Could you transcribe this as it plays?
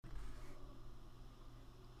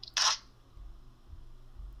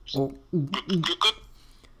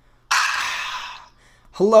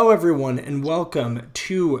Hello, everyone, and welcome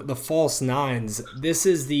to the False Nines. This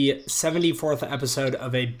is the 74th episode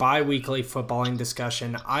of a bi-weekly footballing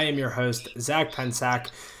discussion. I am your host, Zach Pensack,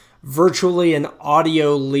 virtually and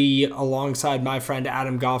audioly alongside my friend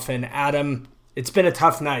Adam Goffin. Adam, it's been a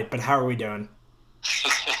tough night, but how are we doing?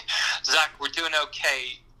 Zach, we're doing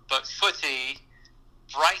okay, but footy,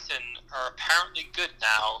 Brighton are apparently good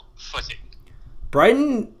now, footy.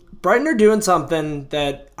 Brighton are doing something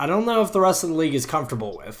that I don't know if the rest of the league is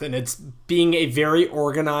comfortable with, and it's being a very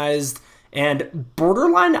organized and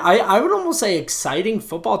borderline, I would almost say, exciting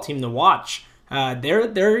football team to watch. They're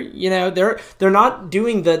not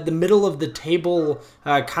doing the middle of the table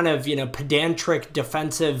kind of pedantic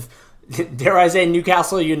defensive, dare I say,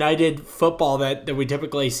 Newcastle United football that we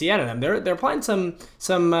typically see out of them. They're playing some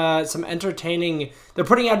entertaining. They're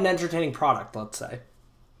putting out an entertaining product, let's say.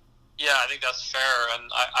 Yeah, I think that's fair, and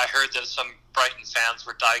I heard that some Brighton fans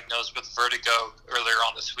were diagnosed with vertigo earlier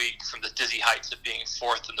on this week from the dizzy heights of being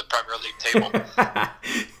fourth in the Premier League table.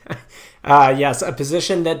 Yes, a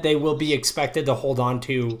position that they will be expected to hold on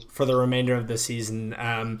to for the remainder of the season,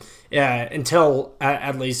 until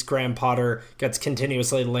at least Graham Potter gets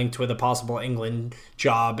continuously linked with a possible England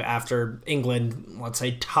job after England, let's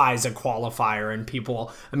say, ties a qualifier and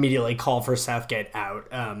people immediately call for Southgate out,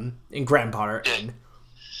 and Graham Potter in.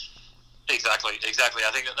 Exactly.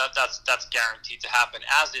 I think that's guaranteed to happen,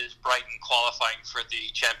 as is Brighton qualifying for the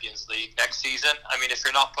Champions League next season. I mean, if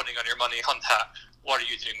you're not putting on your money on that, what are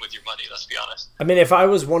you doing with your money? Let's be honest. I mean, if I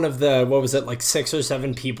was one of the, 6 or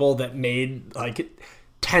 7 people that made,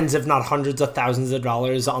 tens if not hundreds of thousands of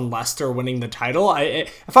dollars on Leicester winning the title,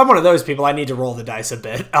 if I'm one of those people, I need to roll the dice a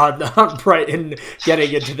bit on Brighton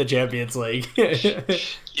getting into the Champions League. Yep,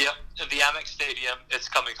 the Amex Stadium, it's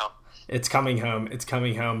coming home. It's coming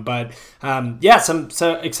home. But some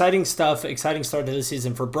exciting stuff, exciting start to the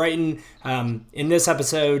season for Brighton. In this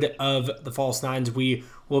episode of the False Nines, we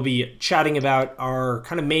will be chatting about our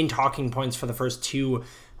kind of main talking points for the first 2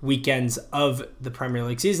 weekends of the Premier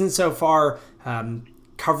League season so far,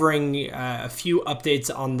 covering a few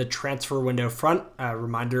updates on the transfer window front.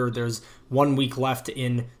 Reminder, there's 1 week left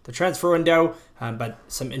in the transfer window, but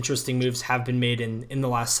some interesting moves have been made in the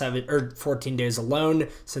last 14 days alone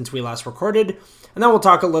since we last recorded. And then we'll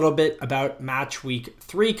talk a little bit about match week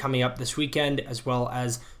 3 coming up this weekend, as well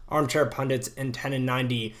as Armchair Pundits and 10 and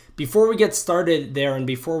 90. Before we get started there, and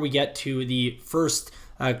before we get to the first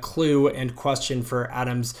clue and question for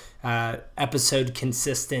Adam's episode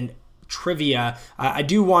consistent trivia, I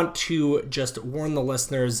do want to just warn the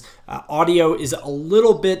listeners, audio is a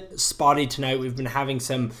little bit spotty tonight. We've been having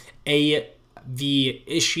some AV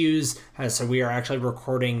issues, so we are actually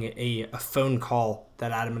recording a phone call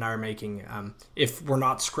that Adam and I are making. If we're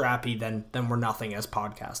not scrappy, then we're nothing as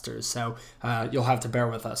podcasters, so you'll have to bear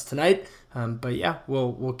with us tonight. But yeah,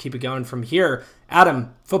 we'll keep it going from here.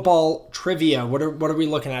 Adam, football trivia, what are we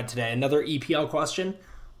looking at today? Another EPL question?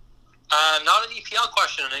 Not an EPL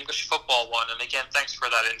question, an English football one. And again, thanks for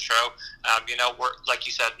that intro. We're, like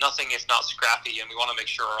you said, nothing if not scrappy, and we want to make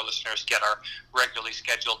sure our listeners get our regularly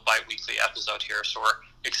scheduled bi-weekly episode here. So we're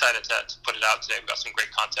excited to put it out today. We've got some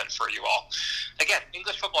great content for you all. Again,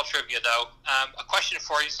 English football trivia, though. A question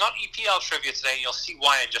for you. It's not EPL trivia today, and you'll see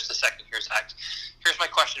why in just a second. Here's my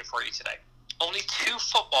question for you today. Only 2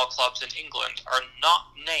 football clubs in England are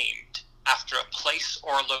not named after a place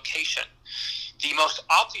or location. The most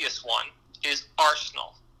obvious one is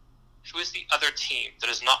Arsenal. Who is the other team that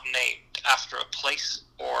is not named after a place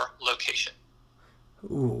or location?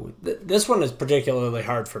 Ooh, this one is particularly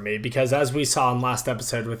hard for me because, as we saw in last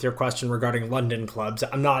episode with your question regarding London clubs,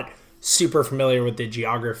 I'm not super familiar with the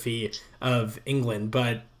geography of England,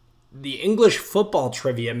 but the English football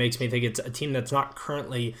trivia makes me think it's a team that's not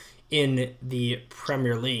currently in the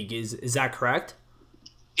Premier League. Is that correct?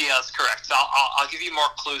 Yeah, that's correct. I'll give you more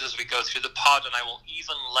clues as we go through the pod, and I will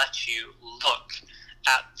even let you look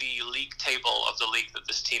at the league table of the league that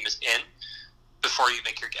this team is in before you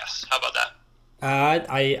make your guess. How about that?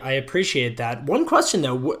 I appreciate that. One question,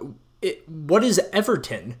 though. What is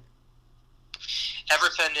Everton?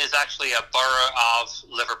 Everton is actually a borough of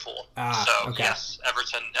Liverpool. Okay. Yes,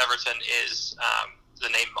 Everton is the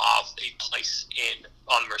name of a place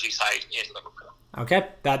on Merseyside in Liverpool. Okay,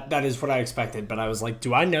 that is what I expected, but I was like,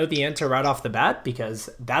 do I know the answer right off the bat? Because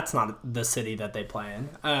that's not the city that they play in.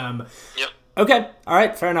 Yep. Okay. All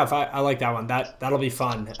right. Fair enough. I like that one. That'll be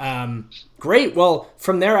fun. Great. Well,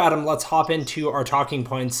 from there, Adam, let's hop into our talking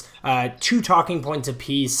points. 2 talking points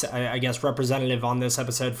apiece, I guess, representative on this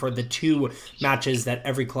episode for the 2 matches that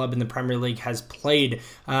every club in the Premier League has played.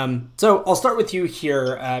 So I'll start with you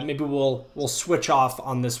here. Maybe we'll switch off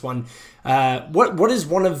on this one. What is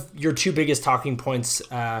one of your 2 biggest talking points,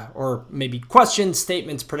 or maybe questions,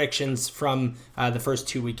 statements, predictions from the first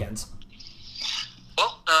 2 weekends?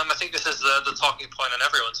 Well, I think this is the talking point on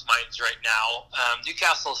everyone's minds right now.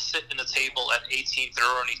 Newcastle sit in the table at 18th. There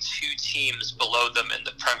are only 2 teams below them in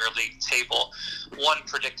the Premier League table. One,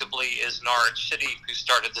 predictably, is Norwich City, who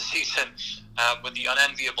started the season with the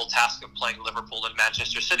unenviable task of playing Liverpool and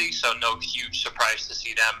Manchester City, so no huge surprise to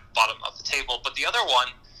see them bottom of the table. But the other one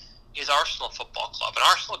is Arsenal Football Club. And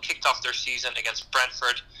Arsenal kicked off their season against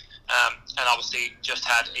Brentford and obviously just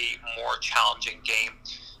had a more challenging game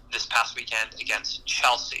this past weekend against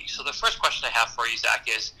Chelsea. So the first question I have for you, Zach,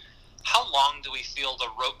 is how long do we feel the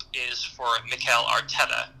rope is for Mikel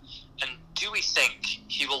Arteta? And do we think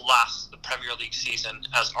he will last the Premier League season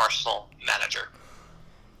as Arsenal manager?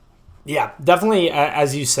 Yeah, definitely,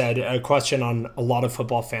 as you said, a question on a lot of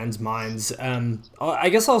football fans' minds. I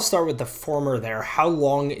guess I'll start with the former there. How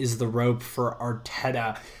long is the rope for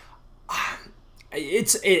Arteta?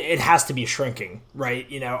 It has to be shrinking, right?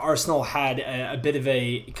 You know, Arsenal had a bit of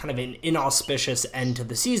a kind of an inauspicious end to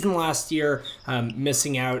the season last year,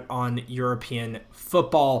 missing out on European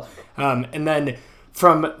football. And then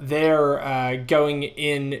from there, going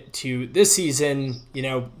into this season, you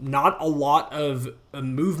know, not a lot of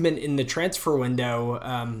movement in the transfer window.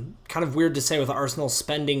 Kind of weird to say with Arsenal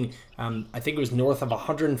spending, I think it was north of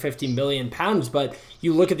 £150 million, but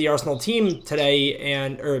you look at the Arsenal team today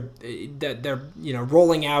that they're, you know,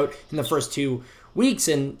 rolling out in the first 2 weeks,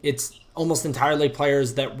 and it's almost entirely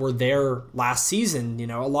players that were there last season. You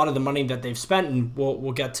know, a lot of the money that they've spent, and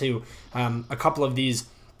we'll get to a couple of these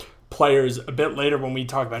players a bit later when we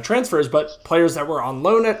talk about transfers, but players that were on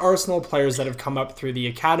loan at Arsenal, players that have come up through the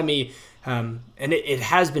academy, and it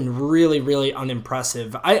has been really, really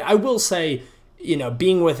unimpressive. I will say, you know,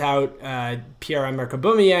 being without Pierre-Emerick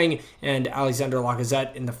Aubameyang and Alexander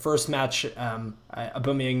Lacazette in the first match,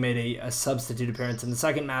 Aubameyang made a substitute appearance in the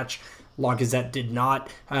second match. Lacazette did not.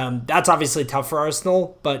 That's obviously tough for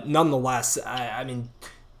Arsenal, but nonetheless, I mean,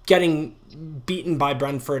 getting beaten by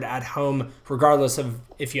Brentford at home, regardless of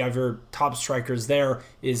if you have your top strikers there,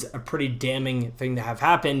 is a pretty damning thing to have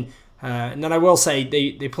happen. And then I will say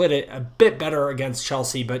they played a bit better against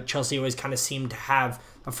Chelsea, but Chelsea always kind of seemed to have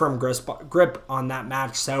a firm grip on that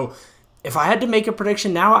match. So if I had to make a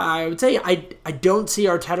prediction now, I would say I don't see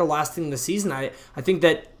Arteta lasting the season. I think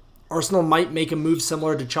that Arsenal might make a move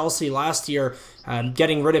similar to Chelsea last year,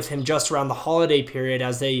 getting rid of him just around the holiday period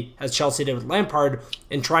as Chelsea did with Lampard,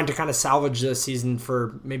 and trying to kind of salvage the season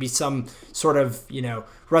for maybe some sort of, you know,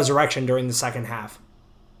 resurrection during the second half.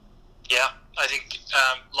 Yeah, I think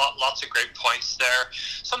lots of great points there.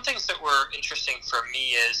 Some things that were interesting for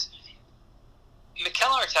me is Mikel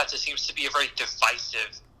Arteta seems to be a very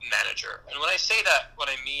divisive manager. And when I say that, what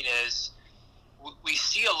I mean is we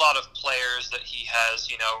see a lot of players that he has,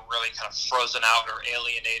 you know, really kind of frozen out or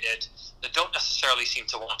alienated that don't necessarily seem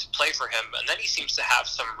to want to play for him. And then he seems to have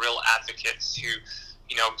some real advocates who,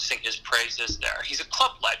 you know, sing his praises there. He's a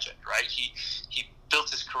club legend, right? He built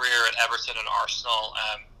his career at Everton and Arsenal.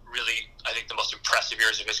 Really, I think the most impressive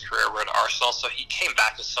years of his career were at Arsenal. So he came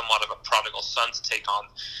back as somewhat of a prodigal son to take on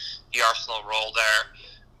the Arsenal role there.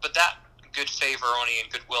 But that good favor only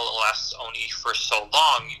and goodwill lasts only for so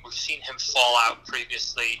long. We've seen him fall out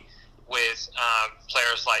previously with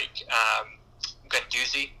players like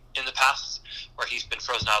Guendouzi in the past, where he's been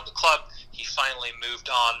frozen out of the club. He finally moved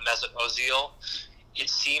on Mesut Ozil. It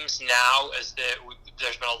seems now as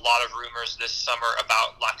there's been a lot of rumors this summer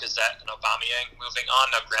about Lacazette and Aubameyang moving on.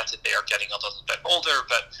 Now, granted, they are getting a little bit older,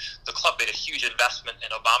 but the club made a huge investment in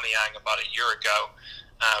Aubameyang about a year ago.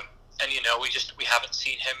 And, you know, we haven't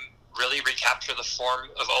seen him really recapture the form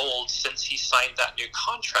of old since he signed that new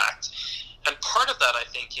contract. And part of that, I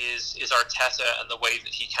think, is Arteta and the way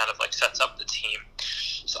that he kind of like sets up the team.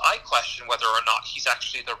 So I question whether or not he's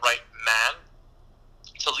actually the right man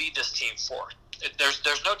to lead this team forward.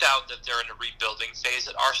 There's no doubt that they're in a rebuilding phase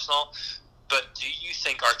at Arsenal, but do you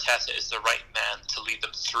think Arteta is the right man to lead them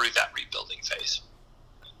through that rebuilding phase?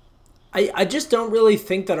 I just don't really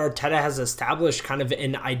think that Arteta has established kind of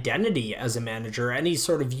an identity as a manager, any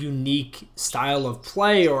sort of unique style of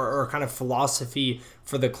play or kind of philosophy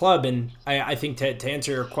for the club. And I think to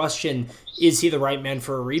answer your question, is he the right man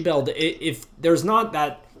for a rebuild? If there's not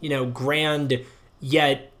that, you know, grand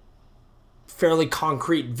yet fairly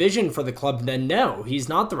concrete vision for the club, then no, he's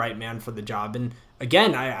not the right man for the job. And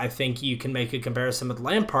again, I think you can make a comparison with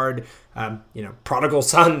Lampard, prodigal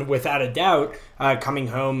son without a doubt, coming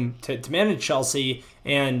home to manage Chelsea.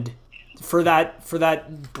 And for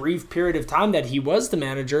that brief period of time that he was the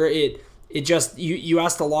manager, it just you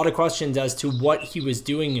asked a lot of questions as to what he was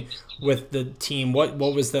doing with the team, what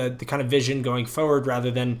was the kind of vision going forward,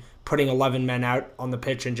 rather than putting 11 men out on the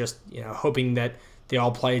pitch and just hoping that they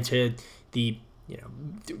all play to the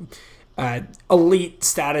elite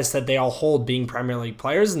status that they all hold, being Premier League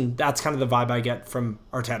players. And that's kind of the vibe I get from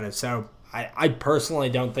Arteta. So I personally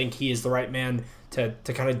don't think he is the right man to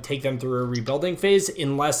kind of take them through a rebuilding phase,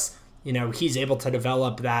 unless he's able to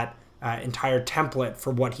develop that entire template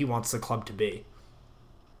for what he wants the club to be.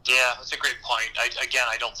 Yeah, that's a great point.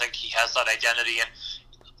 I don't think he has that identity. And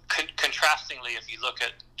contrastingly, if you look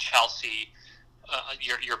at Chelsea,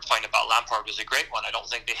 your point about Lampard was a great one. I don't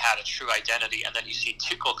think they had a true identity. And then you see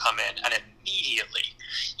Tuchel come in, and immediately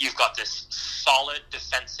you've got this solid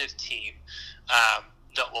defensive team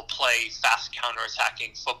that will play fast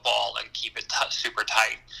counter-attacking football and keep it super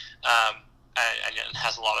tight. And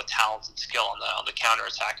has a lot of talent and skill on the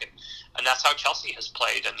counter-attack. And that's how Chelsea has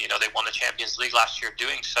played. And, they won the Champions League last year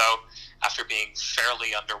doing so after being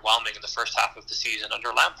fairly underwhelming in the first half of the season under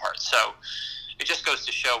Lampard. So it just goes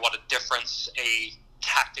to show what a difference a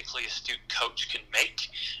tactically astute coach can make.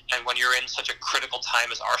 And when you're in such a critical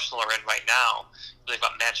time as Arsenal are in right now, they've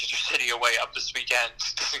got Manchester City away up this weekend.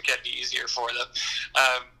 It doesn't get any easier for them.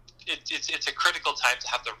 It's a critical time to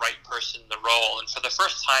have the right person in the role. And for the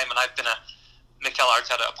first time, and I've been a Mikel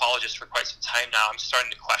Arteta apologist for quite some time now, I'm starting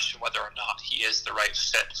to question whether or not he is the right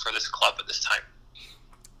fit for this club at this time.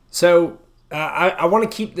 So I want to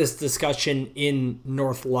keep this discussion in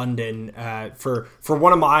North London for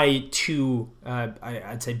one of my two,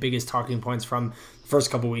 I'd say, biggest talking points from the first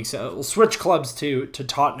couple of weeks. We'll switch clubs to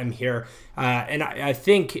Tottenham here. And I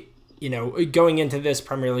think, going into this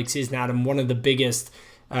Premier League season, Adam, one of the biggest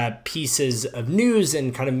pieces of news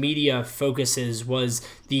and kind of media focuses was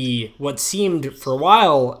what seemed for a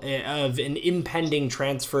while of an impending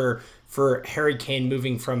transfer for Harry Kane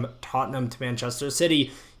moving from Tottenham to Manchester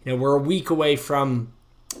City. We're a week away from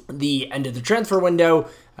the end of the transfer window.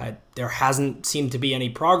 There hasn't seemed to be any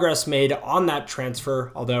progress made on that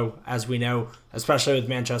transfer, although, as we know, especially with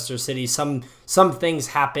Manchester City, some things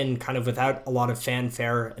happen kind of without a lot of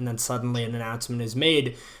fanfare, and then suddenly an announcement is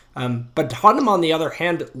made. But Tottenham, on the other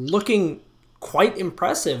hand, looking quite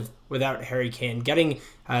impressive without Harry Kane, getting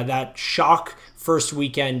that shock first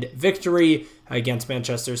weekend victory against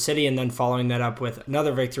Manchester City, and then following that up with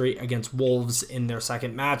another victory against Wolves in their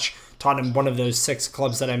second match. Tottenham, one of those 6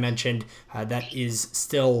 clubs that I mentioned, that is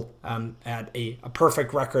still at a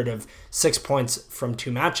perfect record of 6 points from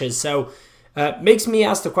 2 matches. So makes me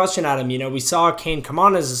ask the question, Adam, we saw Kane come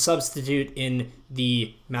on as a substitute in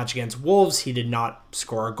the match against Wolves. He did not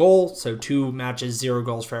score a goal, so 2 matches, 0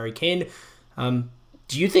 goals for Harry Kane.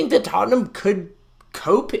 Do you think that Tottenham could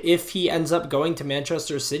cope if he ends up going to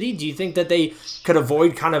Manchester City? Do you think that they could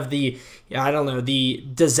avoid kind of the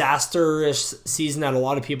disastrous season that a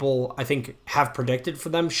lot of people, I think, have predicted for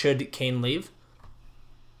them should Kane leave?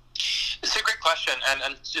 It's a great question,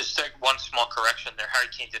 and just one small correction there. Harry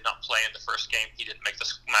Kane did not play in the first game. He didn't make the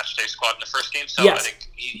matchday squad in the first game, so yes. I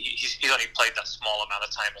think he's only played that small amount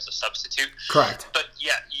of time as a substitute. Correct. But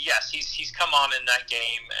yes, he's come on in that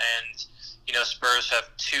game, and Spurs have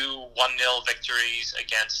 2 1-0 victories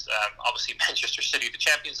against obviously Manchester City, the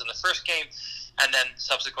champions, in the first game, and then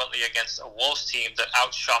subsequently against a Wolves team that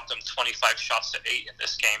outshot them 25 shots to 8 in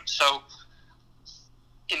this game. So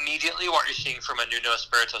immediately what you're seeing from a Nuno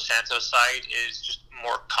Espirito Santo side is just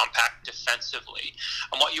more compact defensively.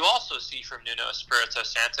 And what you also see from Nuno Espirito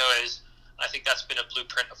Santo is, I think that's been a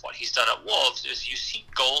blueprint of what he's done at Wolves, is you see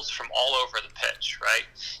goals from all over the pitch, right?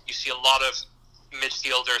 You see a lot of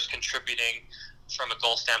midfielders contributing from a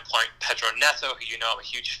goal standpoint. Pedro Neto, who I'm a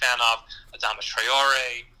huge fan of, Adama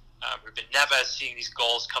Traore, Ruben Neves. Seeing these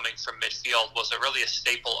goals coming from midfield was really a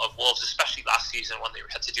staple of Wolves, especially last season when they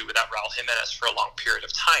had to do without Raul Jimenez for a long period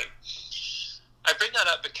of time. I bring that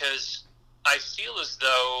up because I feel as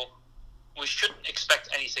though we shouldn't expect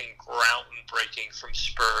anything groundbreaking from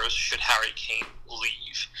Spurs should Harry Kane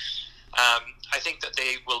leave. I think that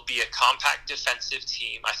they will be a compact defensive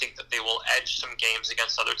team. I think that they will edge some games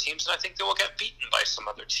against other teams, and I think they will get beaten by some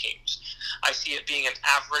other teams. I see it being an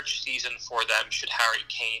average season for them should Harry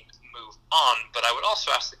Kane move on, but I would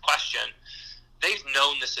also ask the question, they've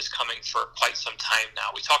known this is coming for quite some time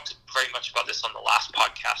now. We talked very much about this on the last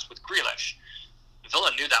podcast with Grealish.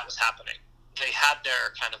 Villa knew that was happening. they had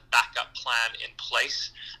their kind of backup plan in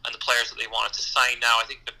place and the players that they wanted to sign now. I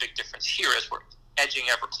think the big difference here is we're edging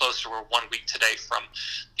ever closer. We're 1 week today from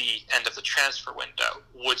the end of the transfer window.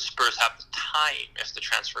 Would Spurs have the time, if the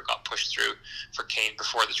transfer got pushed through for Kane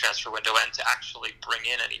before the transfer window end, to actually bring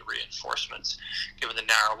in any reinforcements, given the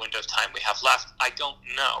narrow window of time we have left? I don't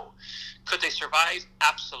know. Could they survive?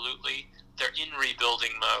 Absolutely. They're in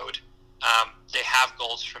rebuilding mode. They have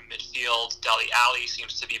goals from midfield. Dele Alli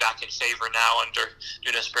seems to be back in favor now under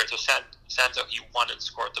Nuno Espirito Santo. He won and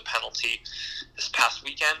scored the penalty this past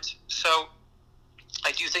weekend. So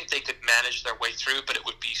I do think they could manage their way through, but it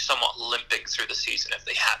would be somewhat limping through the season if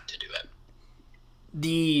they had to do it.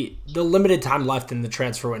 The limited time left in the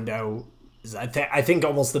transfer window is, I think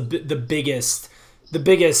almost the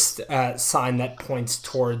biggest sign that points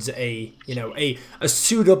towards a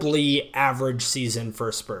suitably average season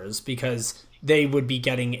for Spurs, because they would be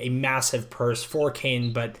getting a massive purse for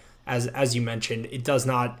Kane, but as you mentioned, it does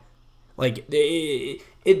not, like, the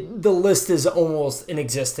list is almost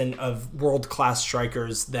inexistent of world-class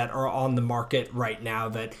strikers that are on the market right now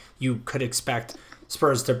that you could expect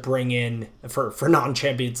Spurs to bring in for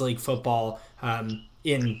non-Champions League football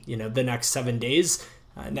in the next 7 days.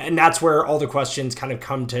 And that's where all the questions kind of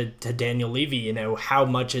come to Daniel Levy. How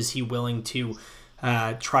much is he willing to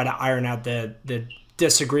try to iron out the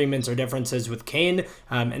disagreements or differences with Kane,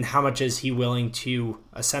 and how much is he willing to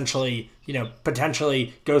essentially,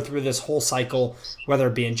 potentially go through this whole cycle, whether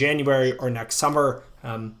it be in January or next summer.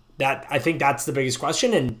 That I think that's the biggest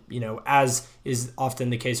question. And, as is often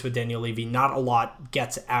the case with Daniel Levy, not a lot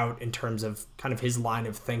gets out in terms of kind of his line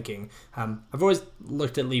of thinking. I've always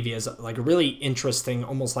looked at Levy as like a really interesting,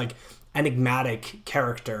 almost like enigmatic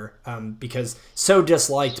character, because so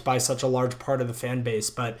disliked by such a large part of the fan base,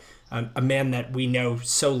 but a man that we know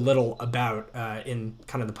so little about in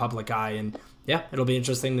kind of the public eye. And yeah, it'll be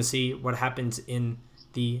interesting to see what happens in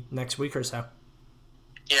the next week or so.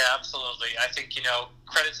 Yeah, absolutely. I think,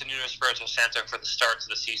 credit to Nuno Espirito Santo for the start to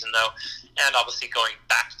the season, though, and obviously going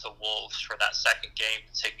back to Wolves for that second game,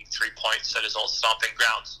 taking 3 points at his old stomping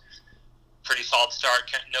grounds. Pretty solid start.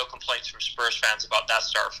 No complaints from Spurs fans about that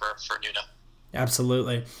start for Nuno.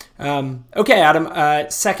 Absolutely. Okay, Adam,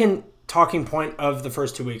 second talking point of the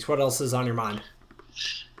first 2 weeks. What else is on your mind?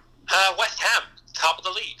 West Ham, top of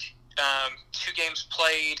the league. 2 games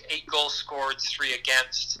played, 8 goals scored, 3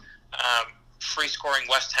 against. Free scoring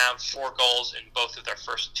West Ham, 4 goals in both of their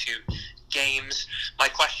first 2 games. My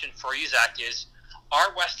question for you, Zach, is,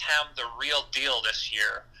 are West Ham the real deal this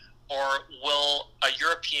year, or will a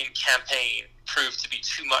European campaign prove to be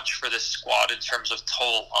too much for this squad in terms of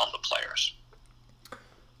toll on the players?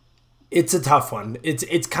 It's a tough one.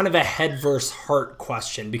 It's kind of a head versus heart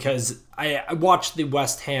question, because I watched the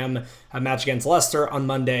West Ham match against Leicester on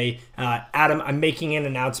Monday. Adam, I'm making an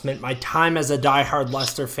announcement. My time as a diehard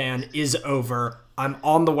Leicester fan is over. I'm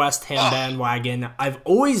on the West Ham bandwagon. I've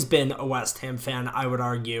always been a West Ham fan, I would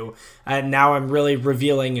argue. And now I'm really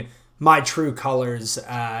revealing my true colors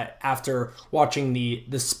after watching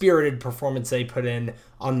the spirited performance they put in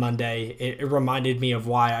on Monday. It reminded me of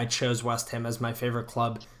why I chose West Ham as my favorite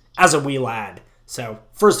club as a wee lad. So,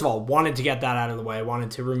 first of all, wanted to get that out of the way.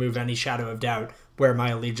 Wanted to remove any shadow of doubt where my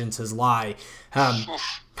allegiances lie.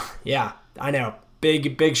 Yeah, I know.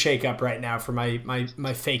 Big shakeup right now for my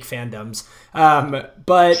fake fandoms.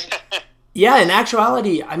 But yeah, in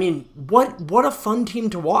actuality, I mean, what a fun team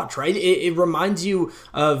to watch, right? It reminds you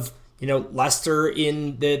of, Leicester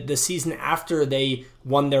in the season after they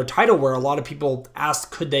won their title, where a lot of people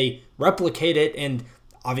asked, could they replicate it? And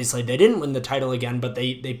obviously, they didn't win the title again, but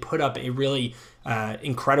they put up a really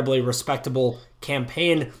incredibly respectable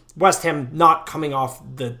campaign. West Ham not coming off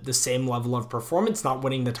the same level of performance, not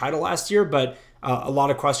winning the title last year, but a lot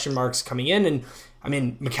of question marks coming in. And, I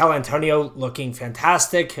mean, Mikel Antonio looking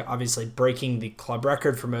fantastic, obviously breaking the club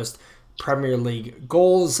record for most Premier League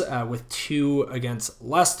goals with 2 against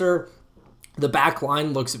Leicester. The back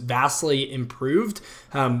line looks vastly improved,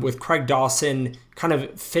 with Craig Dawson kind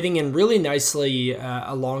of fitting in really nicely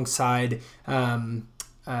alongside. Who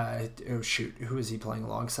is he playing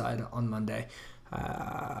alongside on Monday?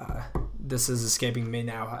 This is escaping me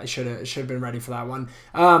now. I should have been ready for that one.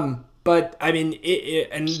 But I mean,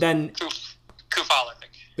 and then Kufal, I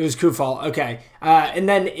think. It was Kufal, okay. And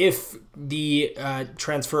then if the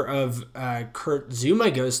transfer of Kurt Zuma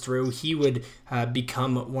goes through, he would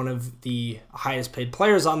become one of the highest paid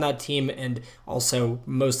players on that team, and also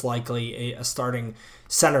most likely a starting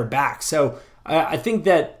center back. So I think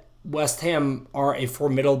that West Ham are a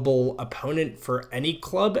formidable opponent for any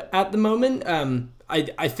club at the moment.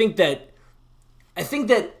 I think that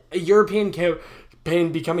a European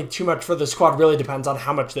campaign becoming too much for the squad really depends on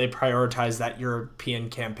how much they prioritize that European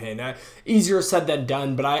campaign. Easier said than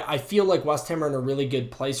done, but I feel like West Ham are in a really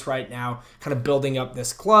good place right now, kind of building up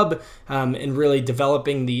this club and really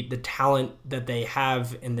developing the talent that they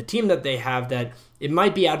have and the team that they have, that it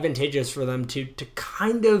might be advantageous for them to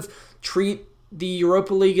kind of treat the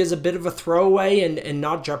Europa League as a bit of a throwaway and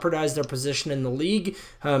not jeopardize their position in the league.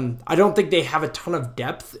 I don't think they have a ton of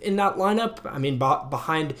depth in that lineup. I mean,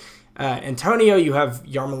 behind Antonio, you have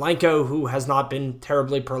Yarmolenko, who has not been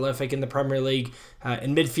terribly prolific in the Premier League.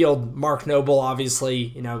 In midfield, Mark Noble,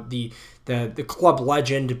 obviously, the club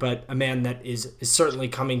legend, but a man that is certainly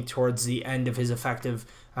coming towards the end of his effective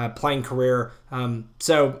playing career.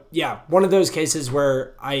 So, yeah, one of those cases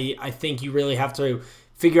where I think you really have to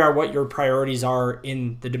figure out what your priorities are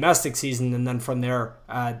in the domestic season, and then from there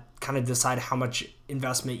kind of decide how much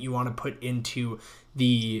investment you want to put into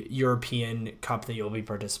the European Cup that you'll be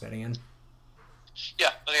participating in.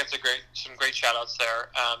 Yeah, I think that's some great shout-outs there.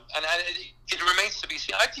 And it remains to be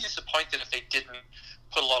seen. I'd be disappointed if they didn't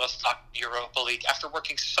put a lot of stock in the Europa League after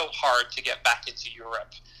working so hard to get back into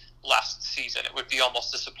Europe last season. It would be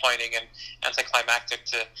almost disappointing and anticlimactic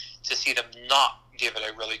to see them not give it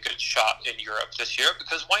a really good shot in Europe this year,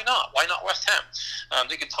 because why not? Why not West Ham?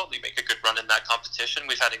 They could totally make a good run in that competition.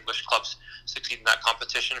 We've had English clubs succeed in that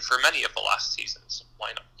competition for many of the last seasons.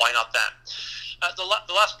 Why not them?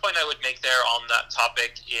 The last point I would make there on that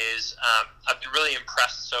topic is I've been really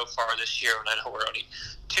impressed so far this year, and I know we're only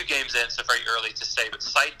 2 games in, so very early to say, but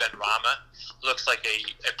Said Benrahma looks like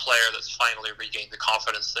a player that's finally regained the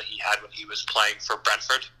confidence that he had when he was playing for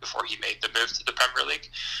Brentford before he made the move to the Premier League.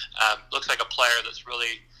 Looks like a player that's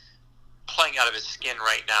really playing out of his skin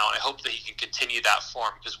right now, and I hope that he can continue that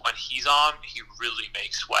form, because when he's on, he really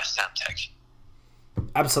makes West Ham tick.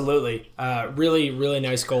 Absolutely. Really, really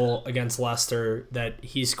nice goal against Leicester that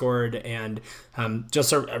he scored, and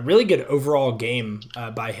just a really good overall game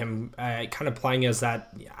by him, kind of playing as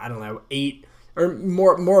that, 8 or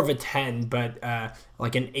more of a 10, but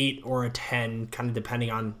like an 8 or a 10, kind of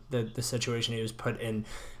depending on the situation he was put in.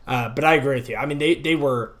 But I agree with you. I mean, they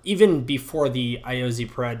were, even before the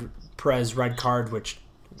Ayoze Perez red card, which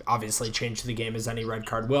obviously changed the game as any red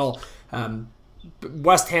card will,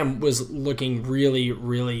 West Ham was looking really,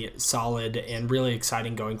 really solid and really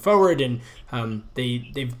exciting going forward, and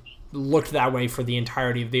they've looked that way for the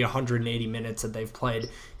entirety of the 180 minutes that they've played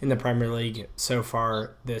in the Premier League so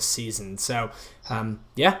far this season. So,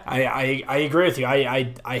 I agree with you.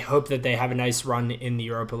 I hope that they have a nice run in the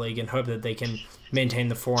Europa League, and hope that they can maintain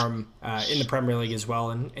the form in the Premier League as well,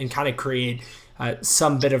 and kind of create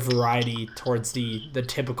some bit of variety towards the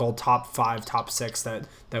typical top 5, top 6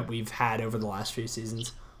 that we've had over the last few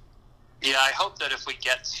seasons. Yeah, I hope that if we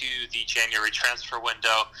get to the January transfer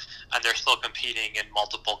window and they're still competing in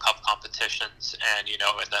multiple cup competitions and, in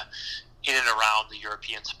and around the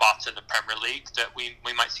European spots in the Premier League, that we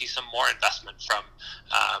might see some more investment from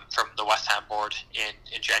the West Ham board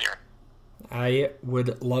in January. I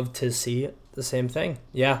would love to see the same thing.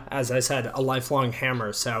 Yeah, as I said, a lifelong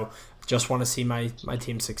Hammer, so just want to see my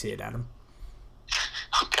team succeed, Adam.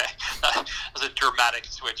 Okay, that was a dramatic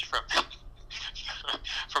switch from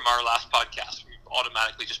our last podcast. We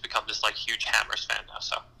automatically just become this huge Hammers fan now.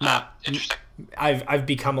 So interesting. I've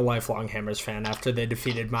become a lifelong Hammers fan after they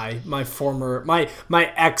defeated my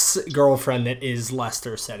ex girlfriend that is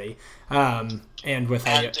Leicester City, and your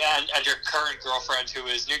current girlfriend who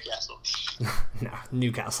is Newcastle. No,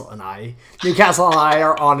 Newcastle and I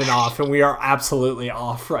are on and off, and we are absolutely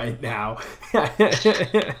off right now. Fair.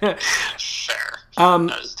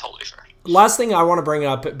 That is totally fair. Last thing I want to bring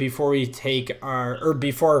up before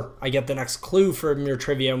before I get the next clue from your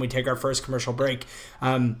trivia and we take our first commercial break,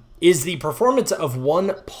 is the performance of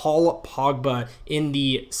one Paul Pogba in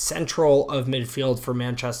the central of midfield for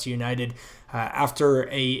Manchester United after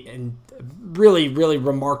a really, really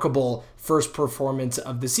remarkable first performance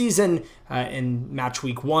of the season in match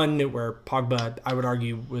week 1, where Pogba, I would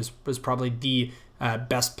argue, was probably the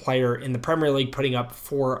best player in the Premier League, putting up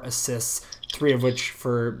 4 assists, 3 of which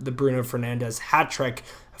for the Bruno Fernandes hat trick,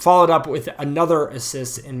 followed up with another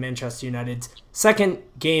assist in Manchester United's second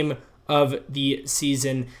game of the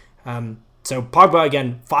season. So Pogba,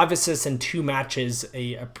 again, 5 assists in 2 matches,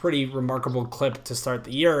 a pretty remarkable clip to start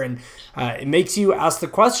the year. And it makes you ask the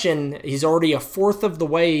question, he's already a fourth of the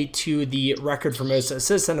way to the record for most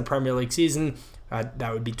assists in a Premier League season.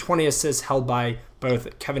 That would be 20 assists held by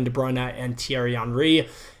both Kevin De Bruyne and Thierry Henry.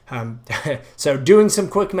 So doing some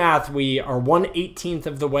quick math, we are 1/18th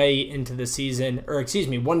of the way into the season,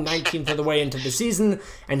 1/19th of the way into the season,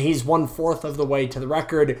 and he's 1/4 of the way to the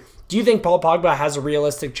record. Do you think Paul Pogba has a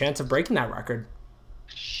realistic chance of breaking that record?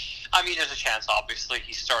 I I mean, there's a chance, obviously.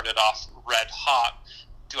 He started off red hot.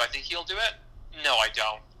 Do I think he'll do it? No, I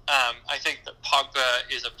don't. I think that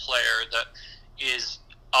Pogba is a player that is,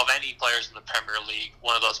 of any players in the Premier League,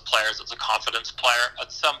 one of those players that's a confidence player.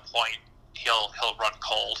 At some point, he'll run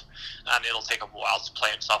cold, and it'll take him a while to play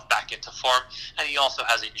himself back into form. And he also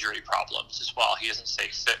has injury problems as well. He doesn't stay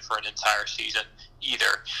fit for an entire season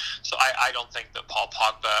either. So I don't think that Paul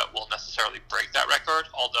Pogba will necessarily break that record,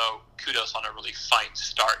 although kudos on a really fine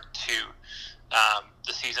start to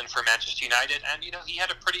the season for Manchester United. And, he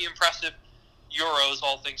had a pretty impressive Euros,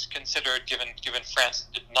 all things considered, given France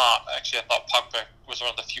did not. Actually, I thought Pogba was one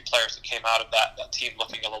of the few players that came out of that team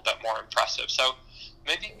looking a little bit more impressive. So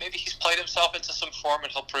maybe he's played himself into some form,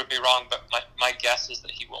 and he'll prove me wrong, but my guess is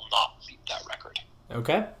that he will not beat that record.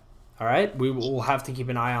 Okay. All right. We will have to keep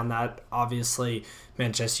an eye on that. Obviously,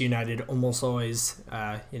 Manchester United almost always,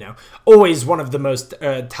 always one of the most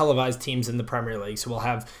televised teams in the Premier League. So we'll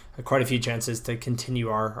have quite a few chances to continue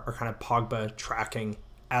our kind of Pogba tracking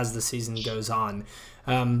as the season goes on.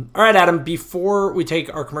 All right, Adam, before we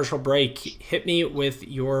take our commercial break, hit me with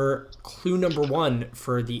your clue number 1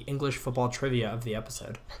 for the English football trivia of the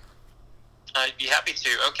episode. I'd be happy to.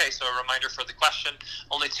 Okay, so a reminder for the question.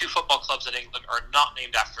 Only 2 football clubs in England are not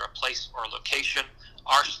named after a place or location.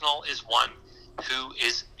 Arsenal is one. Who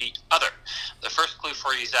is the other? The first clue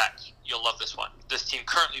for you, Zach, you'll love this one. This team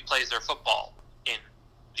currently plays their football in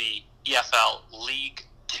the EFL League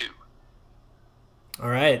 2. All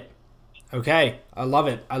right. Okay. I love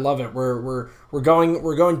it. We're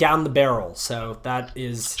going down the barrel. So that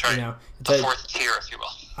is, right. The fourth tier, if you will.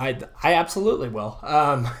 I absolutely will.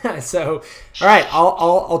 So, all right,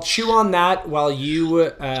 I'll chew on that while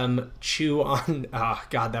you chew on. Oh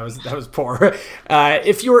God, that was poor.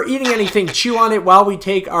 If you are eating anything, chew on it while we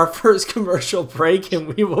take our first commercial break, and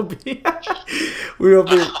we will be right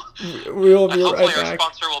Hopefully back. Our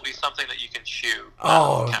sponsor will be something that you can chew.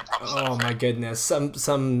 Can't promise that, my goodness,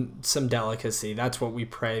 some delicacy. That's what we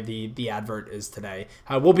pray the advert is today.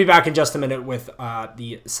 We'll be back in just a minute with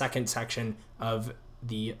the second section of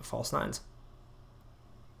the False Nines.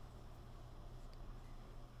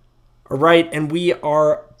 All right, and we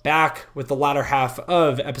are back with the latter half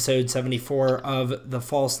of episode 74 of the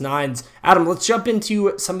False Nines. Adam, let's jump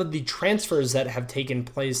into some of the transfers that have taken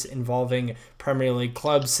place involving Premier League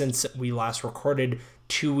clubs since we last recorded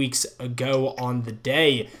 2 weeks ago on the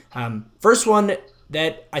day. First one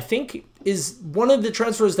that I think is one of the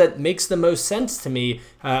transfers that makes the most sense to me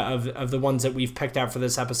of the ones that we've picked out for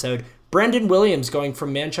this episode. Brandon Williams going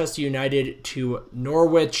from Manchester United to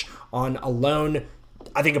Norwich on a loan.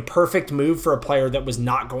 I think a perfect move for a player that was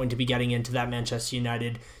not going to be getting into that Manchester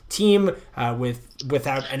United team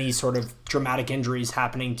without any sort of dramatic injuries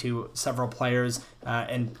happening to several players,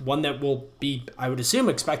 and one that will be, I would assume,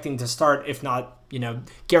 expecting to start, if not,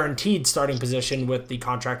 guaranteed starting position with the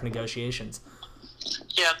contract negotiations.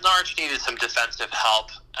 Yeah, Norwich needed some defensive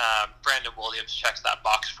help. Brandon Williams checks that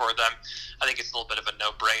box for them. I think it's a little bit of a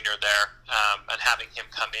no-brainer there, and having him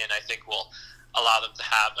come in, I think, will allow them to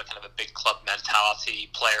have a kind of a big club mentality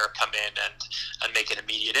player come in and make an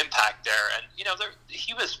immediate impact there. And,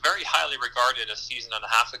 he was very highly regarded a season and a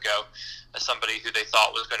half ago as somebody who they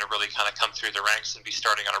thought was going to really kind of come through the ranks and be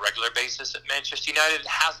starting on a regular basis at Manchester United. It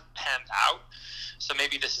hasn't panned out. So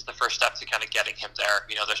maybe this is the first step to kind of getting him there.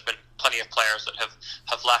 There's been plenty of players that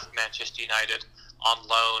have left Manchester United on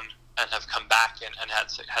loan and have come back and had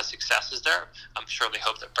successes there. I'm sure they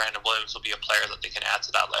hope that Brandon Williams will be a player that they can add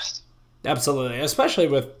to that list. Absolutely, especially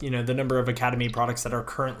with the number of academy products that are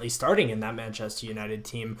currently starting in that Manchester United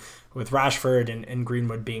team, with Rashford and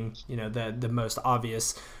Greenwood being the most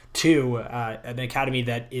obvious two. An academy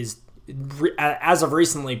that is as of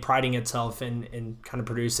recently priding itself in kind of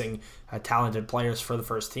producing talented players for the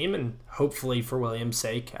first team, and hopefully for Williams'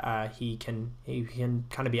 sake, he can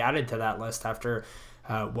kind of be added to that list after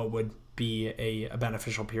what would be a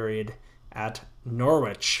beneficial period at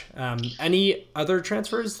Norwich. Any other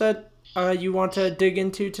transfers that you want to dig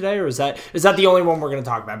into today, or is that the only one we're going to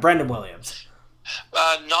talk about? Brandon Williams.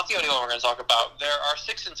 Not the only one we're going to talk about. There are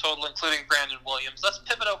 6 in total, including Brandon Williams. Let's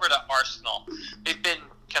pivot over to Arsenal. They've been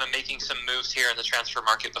kind of making some moves here in the transfer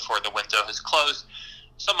market before the window has closed.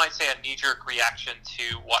 Some might say a knee-jerk reaction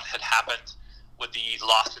to what had happened with the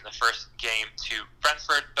loss in the first game to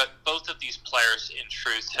Brentford, but both of these players, in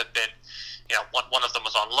truth, have been, one of them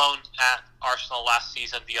was on loan at Arsenal last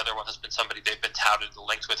season. The other one has been somebody they've been touted and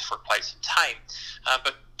linked with for quite some time.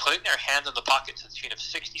 But putting their hand in the pocket to the tune of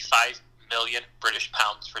 65 million British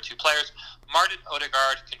pounds for 2 players. Martin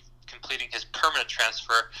Odegaard completing his permanent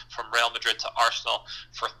transfer from Real Madrid to Arsenal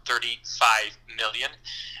for 35 million,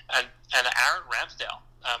 and Aaron Ramsdale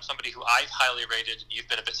somebody who I've highly rated and you've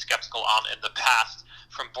been a bit skeptical on in the past,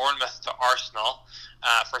 from Bournemouth to Arsenal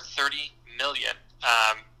for 30 million.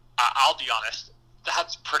 I'll be honest,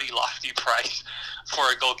 that's a pretty lofty price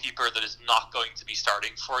for a goalkeeper that is not going to be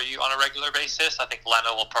starting for you on a regular basis. I think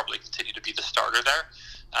Leno will probably continue to be the starter there.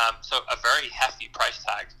 So a very hefty price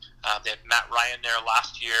tag. They had Matt Ryan there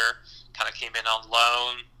last year, kind of came in on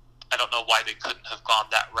loan. I don't know why they couldn't have gone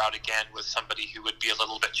that route again with somebody who would be a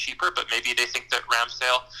little bit cheaper, but maybe they think that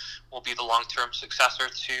Ramsdale will be the long-term successor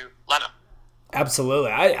to Leno.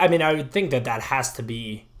 Absolutely. I mean, I would think that has to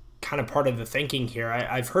be kind of part of the thinking here.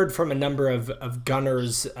 I've heard from a number of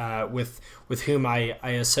Gunners with whom I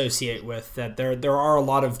associate with that there are a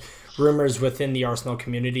lot of rumors within the Arsenal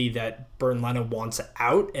community that Bernd Leno wants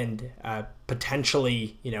out and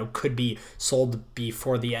potentially could be sold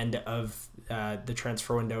before the end of the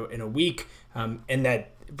transfer window in a week, and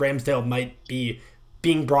that Ramsdale might be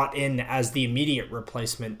being brought in as the immediate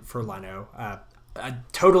replacement for Leno. I'm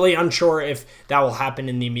totally unsure if that will happen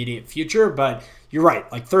in the immediate future, but you're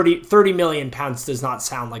right. Like 30 million pounds does not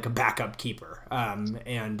sound like a backup keeper.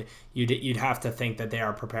 And you'd have to think that they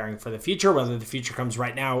are preparing for the future, whether the future comes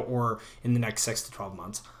right now or in the next 6 to 12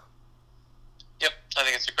 months. Yep. I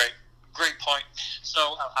think it's a great point.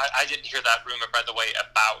 So I didn't hear that rumor, by the way,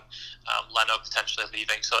 about Leno potentially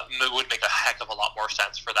leaving. So it would make a heck of a lot more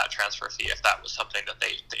sense for that transfer fee if that was something that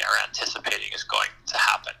they are anticipating is going to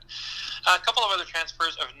happen. A couple of other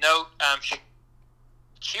transfers of note.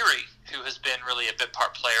 Shaqiri, who has been really a bit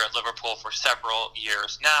part player at Liverpool for several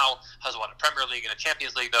years now, has won a Premier League and a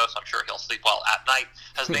Champions League, though, so I'm sure he'll sleep well at night,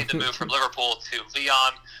 has made the move from Liverpool to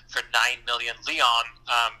Lyon for $9 million. Lyon,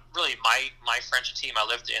 really my French team. I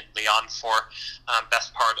lived in Lyon for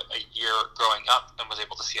best part of a year growing up and was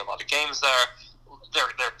able to see a lot of games there. They're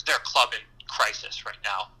a club in crisis right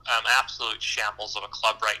now, absolute shambles of a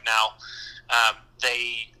club right now.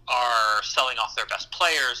 They are selling off their best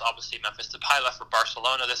players. Obviously, Memphis Depay left for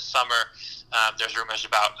Barcelona this summer. There's rumors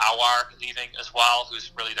about Aouar leaving as well,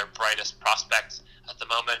 who's really their brightest prospect at the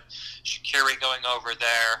moment. Shaqiri going over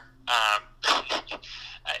there.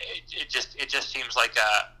 It just seems like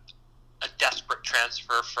a desperate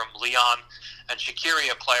transfer from Lyon. And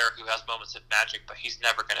Shaqiri, a player who has moments of magic, but he's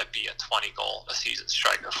never going to be a 20-goal-a-season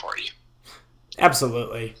striker for you.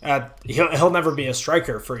 Absolutely. He'll never be a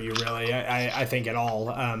striker for you, really, I think, at all.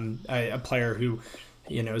 A player who,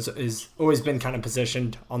 is always been kind of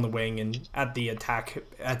positioned on the wing and at the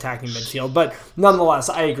attacking midfield. But nonetheless,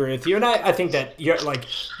 I agree with you. And I think that,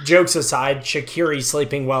 jokes aside, Shaqiri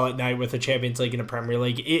sleeping well at night with a Champions League and a Premier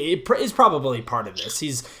League it is probably part of this.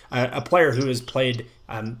 He's a player who has played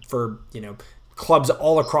for, clubs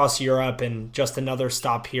all across Europe, and just another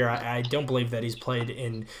stop here. I don't believe that he's played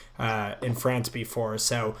in France before.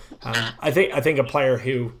 So I think a player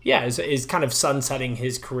who is kind of sunsetting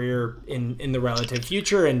his career in the relative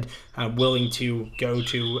future and willing to go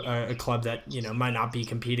to a club that might not be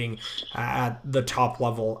competing at the top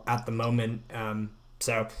level at the moment.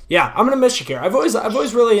 So yeah, I'm gonna miss Shaqiri. I've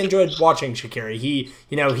always really enjoyed watching Shaqiri. He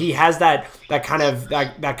has that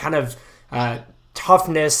kind of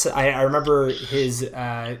toughness. I remember his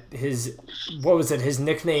what was it? His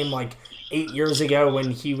nickname 8 years ago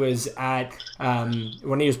when he was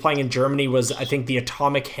playing in Germany was, I think, the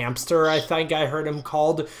Atomic Hamster. I think I heard him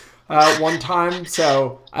called one time.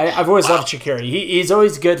 So I've always loved Shaqiri. He's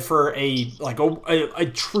always good for a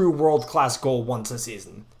true world-class goal once a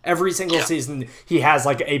season. Every single season, he has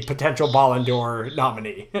a potential Ballon d'Or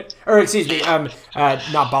nominee, or excuse me,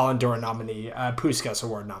 not Ballon d'Or nominee, Puskas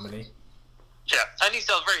Award nominee. Yeah, and he's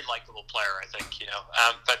a very likable player, I think,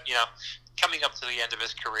 But, coming up to the end of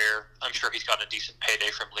his career, I'm sure he's gotten a decent payday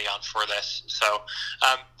from Lyon for this. So,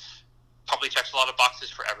 probably checks a lot of boxes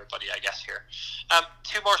for everybody, I guess, here.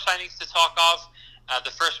 Two more signings to talk of.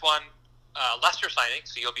 The first one, Leicester signing,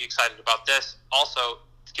 so you'll be excited about this. Also,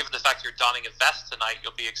 given the fact you're donning a vest tonight,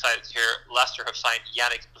 you'll be excited to hear Leicester have signed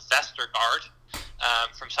Yannick Vestergaard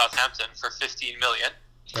from Southampton for $15 million.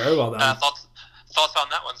 Very well done. Thoughts on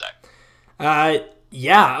that one, Zach? A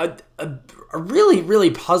really, really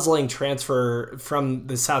puzzling transfer from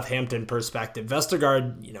the Southampton perspective.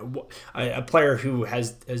 Vestergaard, a player who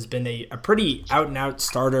has been a pretty out-and-out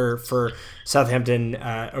starter for Southampton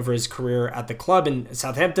over his career at the club. And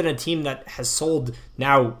Southampton, a team that has sold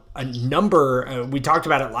now a number. We talked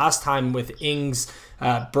about it last time with Ings,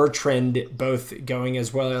 Bertrand both going,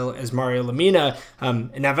 as well as Mario Lemina.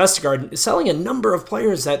 And now Vestergaard is selling a number of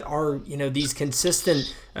players that are, these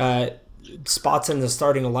consistent spots in the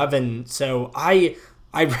starting 11. So I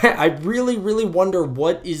I really, really wonder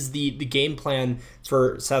what is the game plan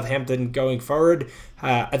for Southampton going forward.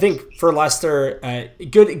 I think for Leicester,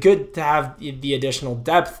 good to have the additional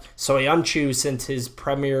depth. Soyuncu, since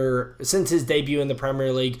his debut in the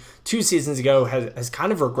Premier League 2 seasons ago, has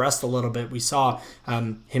kind of regressed a little bit. We saw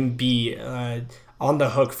him be on the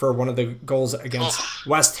hook for one of the goals against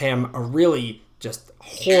West Ham, a really just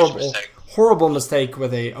horrible mistake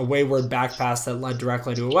with a wayward back pass that led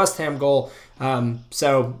directly to a West Ham goal.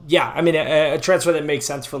 So, yeah, I mean, a transfer that makes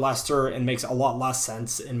sense for Leicester and makes a lot less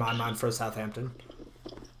sense, in my mind, for Southampton.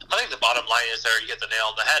 I think the bottom line is there, you hit the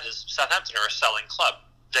nail on the head, is Southampton are a selling club.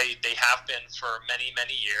 They have been for many,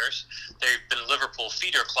 many years. They've been a Liverpool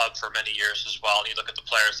feeder club for many years as well. And you look at the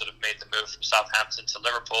players that have made the move from Southampton to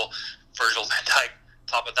Liverpool, Virgil van Dijk,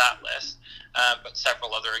 top of that list, but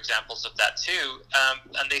several other examples of that too.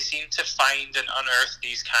 And they seem to find and unearth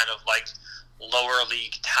these kind of like lower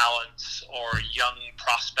league talents or young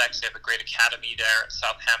prospects. They have a great academy there at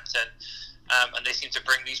Southampton. And they seem to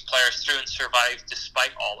bring these players through and survive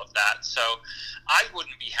despite all of that. So I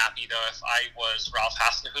wouldn't be happy, though, if I was Ralph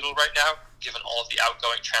Hasenhüttl right now, given all of the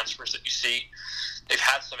outgoing transfers that you see. They've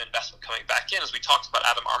had some investment coming back in, as we talked about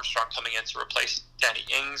Adam Armstrong coming in to replace Danny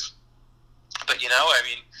Ings. But, I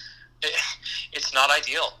mean, it's not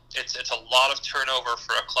ideal. It's a lot of turnover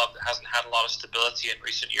for a club that hasn't had a lot of stability in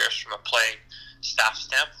recent years from a playing staff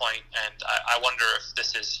standpoint. And I wonder if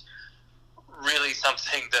this is really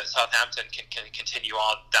something that Southampton can continue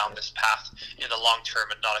on down this path in the long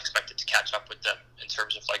term and not expect it to catch up with them in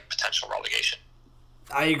terms of like potential relegation.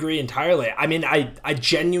 I agree entirely. I mean, I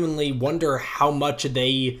genuinely wonder how much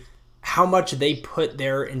they put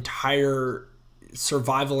their entire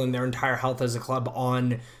survival and their entire health as a club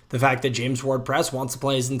on the fact that James Ward-Prowse wants to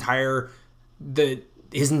play his entire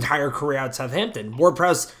career at Southampton.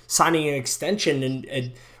 Ward-Prowse signing an extension,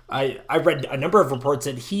 and I read a number of reports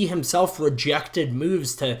that he himself rejected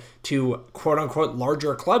moves to quote unquote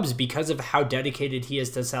larger clubs because of how dedicated he is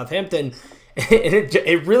to Southampton. And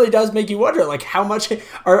it really does make you wonder, like, how much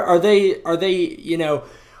are they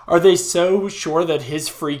so sure that his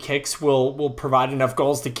free kicks will provide enough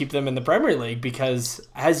goals to keep them in the Premier League? Because,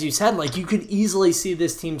 as you said, like, you could easily see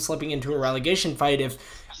this team slipping into a relegation fight if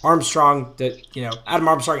Adam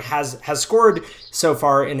Armstrong has scored so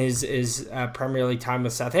far in his Premier League time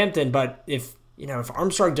with Southampton, but if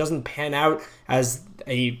Armstrong doesn't pan out as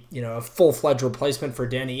a full-fledged replacement for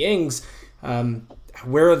Danny Ings,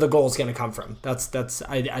 where are the goals going to come from? That's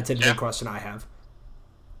a big question I have.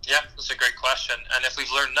 Yeah, that's a great question. And if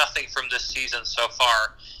we've learned nothing from this season so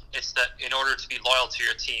far, it's that in order to be loyal to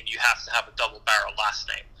your team, you have to have a double-barrel last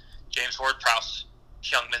name. James Ward-Prowse,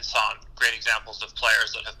 Heung-min Son, great examples of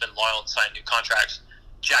players that have been loyal and signed new contracts.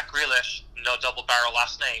 Jack Grealish, no double-barrel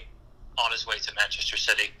last name, on his way to Manchester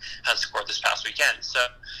City, and scored this past weekend. So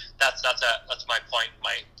that's my point,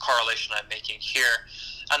 my correlation I'm making here.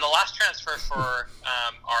 And the last transfer for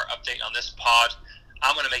our update on this pod,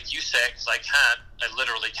 I'm going to make you say it because I can't. I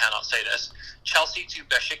literally cannot say this. Chelsea to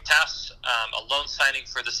Besiktas, a loan signing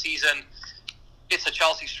for the season. It's a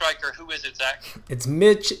Chelsea striker. Who is it, Zach? It's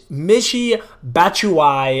Michy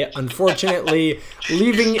Batshuayi, unfortunately,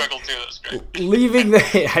 leaving. Struggled too. That's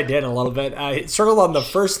great. I did a little bit. I struggled on the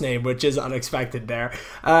first name, which is unexpected there.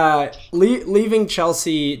 Leaving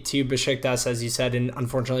Chelsea to Besiktas, as you said, and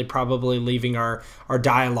unfortunately probably leaving our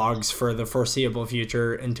dialogues for the foreseeable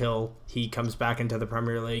future until he comes back into the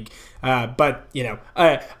Premier League. But,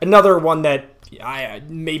 another one that I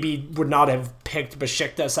maybe would not have picked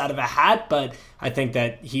Besiktas out of a hat, but I think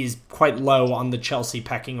that he's quite low on the Chelsea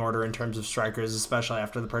pecking order in terms of strikers, especially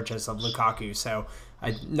after the purchase of Lukaku. So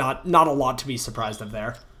not a lot to be surprised of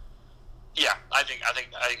there. Yeah, I think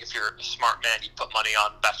if you're a smart man, you put money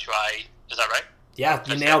on Batshuayi. Is that right? Yeah,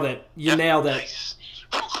 you nailed it. Nailed it. Nice.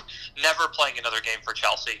 Never playing another game for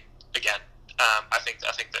Chelsea again. I think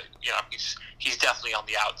that he's definitely on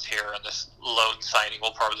the outs here, and this loan signing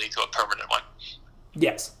will probably lead to a permanent one.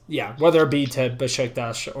 Yes, yeah, whether it be to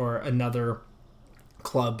Besiktas or another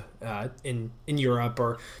club in Europe,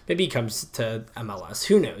 or maybe he comes to MLS.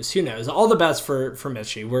 Who knows? All the best for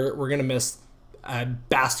Michy. We're gonna miss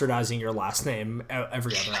bastardizing your last name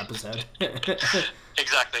every other episode.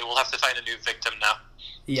 Exactly. We'll have to find a new victim now.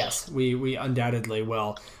 Yes, we undoubtedly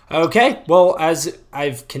will. Okay, well, as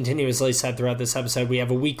I've continuously said throughout this episode, we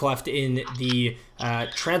have a week left in the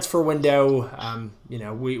transfer window.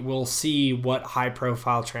 We will see what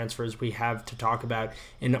high-profile transfers we have to talk about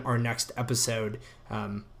in our next episode.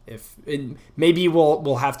 maybe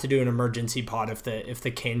we'll have to do an emergency pod if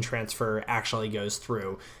the Kane transfer actually goes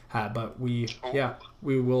through. But we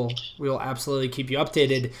will absolutely keep you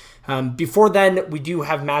updated. Before then, we do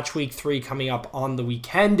have match week 3 coming up on the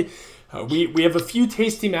weekend. We have a few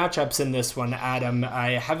tasty matchups in this one, Adam.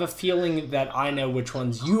 I have a feeling that I know which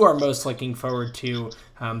ones you are most looking forward to,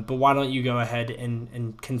 but why don't you go ahead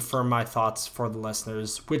and confirm my thoughts for the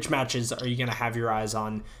listeners? Which matches are you going to have your eyes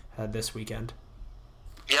on this weekend?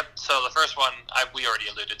 Yep, so the first one, we already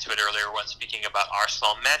alluded to it earlier when speaking about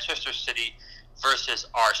Arsenal. Manchester City versus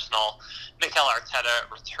Arsenal. Mikel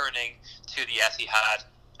Arteta returning to the Etihad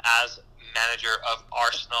as manager of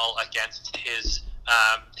Arsenal against his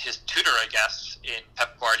tutor, I guess, in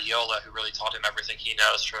Pep Guardiola, who really taught him everything he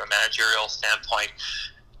knows from a managerial standpoint.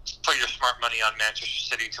 Put your smart money on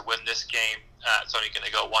Manchester City to win this game. It's only going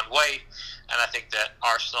to go one way, and I think that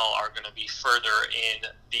Arsenal are going to be further in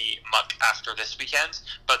the muck after this weekend,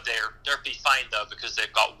 but they'll be fine though because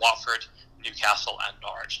they've got Watford, Newcastle, and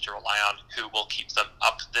Norwich to rely on, who will keep them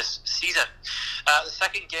up this season. The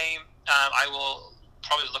second game I will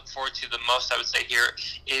probably look forward to the most, I would say here,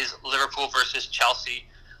 is Liverpool versus Chelsea.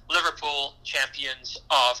 Liverpool, champions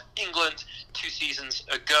of England 2 seasons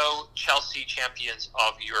ago. Chelsea, champions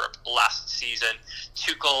of Europe last season.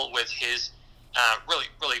 Tuchel, with his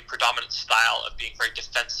really predominant style of being very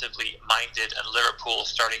defensively minded, and Liverpool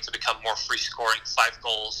starting to become more free-scoring, 5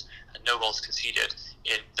 goals and no goals conceded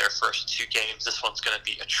in their first 2 games. This one's going to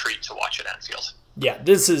be a treat to watch at Anfield. Yeah,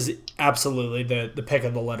 this is absolutely the pick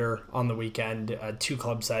of the litter on the weekend. 2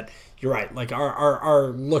 clubs that, you're right, like are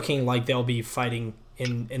looking like they'll be fighting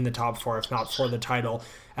in the top 4, if not for the title,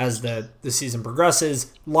 as the season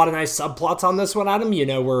progresses. A lot of nice subplots on this one, Adam.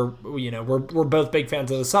 We're both big fans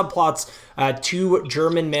of the subplots. 2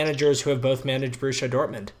 German managers who have both managed Borussia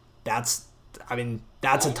Dortmund. That's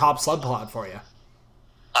a top subplot for you.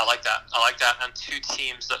 I like that. And 2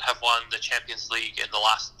 teams that have won the Champions League in the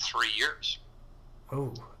last 3 years.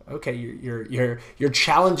 Oh, okay. You're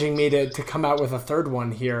challenging me to come out with a third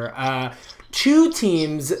one here. 2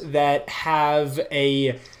 teams that have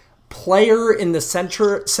a player in the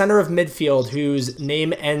center of midfield whose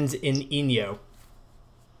name ends in Inyo.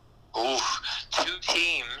 Ooh, 2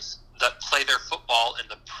 teams that play their football in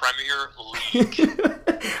the Premier League.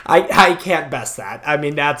 I can't best that. I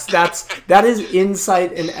mean, that is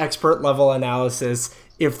insight and expert level analysis,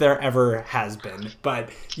 if there ever has been. But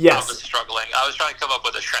yes, I was struggling. I was trying to come up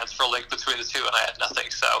with a transfer link between the 2, and I had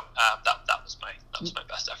nothing. So that was my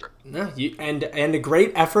best effort. No, and a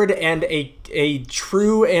great effort, and a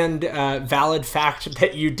true and valid fact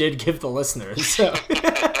that you did give the listeners. So.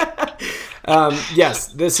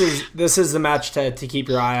 Yes, this is the match to keep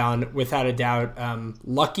your eye on, without a doubt.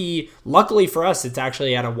 Luckily for us, it's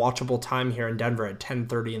actually at a watchable time here in Denver at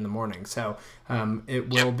 10:30 in the morning. So it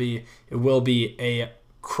will be a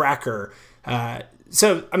cracker.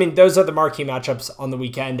 So, I mean, those are the marquee matchups on the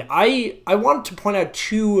weekend. I want to point out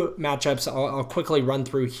 2 matchups I'll quickly run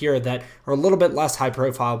through here that are a little bit less high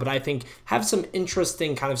profile, but I think have some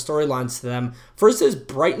interesting kind of storylines to them. First is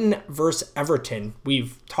Brighton versus Everton.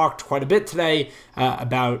 We've talked quite a bit today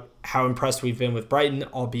about how impressed we've been with Brighton,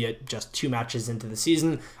 albeit just 2 matches into the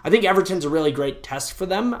season. I think Everton's a really great test for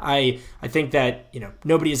them. I think that,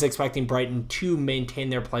 nobody is expecting Brighton to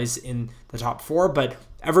maintain their place in the top 4, but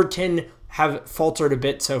Everton have faltered a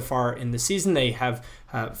bit so far in the season. They have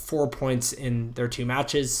 4 points in their 2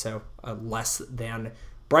 matches, so less than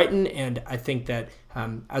Brighton. And I think that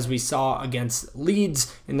as we saw against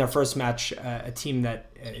Leeds in their first match, a team that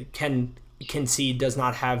can concede, does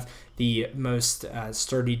not have the most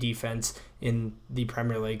sturdy defense in the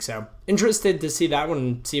Premier League. So interested to see that one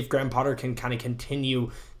and see if Graham Potter can kind of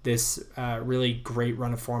continue this really great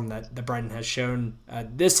run of form that Brighton has shown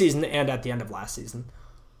this season and at the end of last season.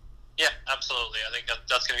 Yeah, absolutely. I think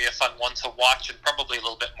that's going to be a fun one to watch, and probably a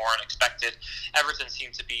little bit more unexpected. Everton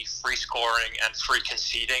seem to be free scoring and free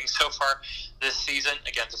conceding so far this season.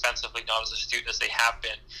 Again, defensively not as astute as they have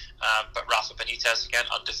been, but Rafa Benitez, again,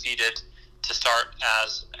 undefeated to start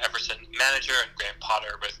as Everton manager, and Graham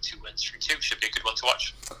Potter with 2 wins from 2 should be a good one to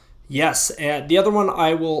watch. Yes, the other one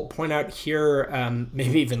I will point out here,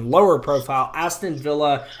 maybe even lower profile, Aston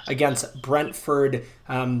Villa against Brentford.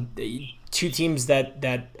 2 teams that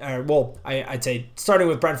I'd say starting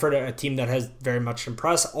with Brentford, a team that has very much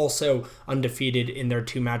impressed, also undefeated in their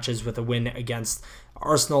 2 matches with a win against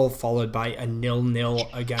Arsenal, followed by a 0-0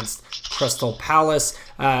 against Crystal Palace.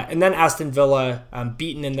 And then Aston Villa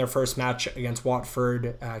beaten in their first match against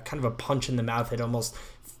Watford, kind of a punch in the mouth. It almost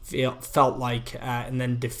felt like, and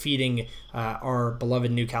then defeating our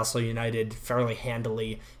beloved Newcastle United fairly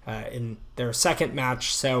handily in their second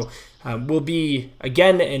match. So will be,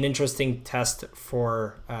 again, an interesting test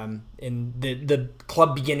for in the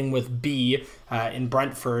club beginning with B in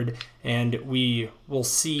Brentford, and we will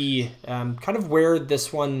see kind of where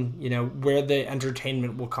this one, where the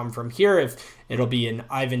entertainment will come from here, if it'll be an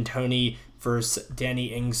Ivan Toney versus Danny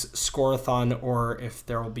Ings scoreathon, or if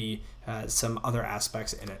there will be some other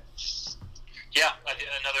aspects in it. Yeah,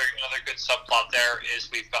 another good subplot there is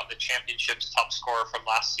we've got the Championship's top scorer from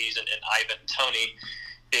last season in Ivan Toney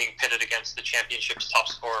being pitted against the Championship's top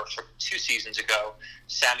scorer from 2 seasons ago,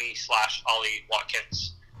 Sammy/Ollie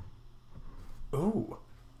Watkins. Ooh,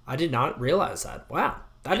 I did not realize that. Wow,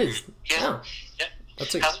 that is... Yeah.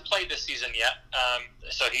 Hasn't played this season yet,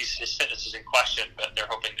 so his fitness is in question, but they're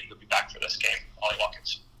hoping that he'll be back for this game, Ollie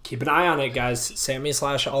Watkins. Keep an eye on it, guys.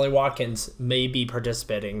 Sammy/Ollie Watkins may be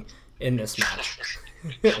participating in this match.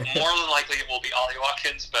 More than likely it will be Ollie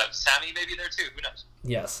Watkins, but Sammy may be there too. Who knows?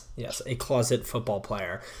 Yes, a closet football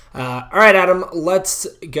player. All right, Adam, let's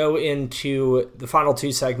go into the final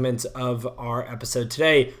 2 segments of our episode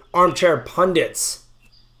today. Armchair Pundits.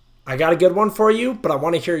 I got a good one for you, but I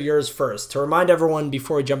want to hear yours first. To remind everyone,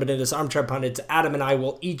 before we jump into this Armchair Pundits, Adam and I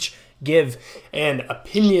will each give an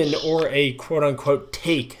opinion or a quote-unquote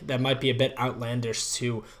take that might be a bit outlandish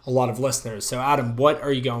to a lot of listeners. So, Adam, what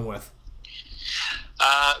are you going with?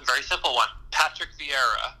 Very simple one. Patrick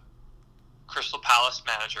Vieira, Crystal Palace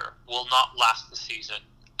manager, will not last the season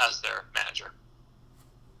as their manager.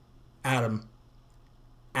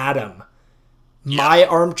 Adam. My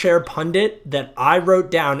armchair pundit that I wrote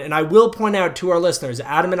down, and I will point out to our listeners,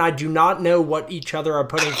 Adam and I do not know what each other are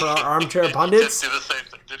putting for our armchair pundits. You did the same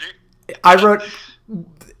thing, did you? I wrote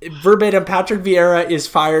verbatim, Patrick Vieira is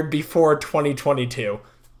fired before 2022.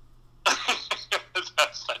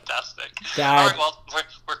 That's fantastic. All right, well,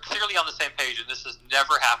 we're clearly on the same page, and this has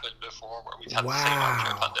never happened before where we've had the same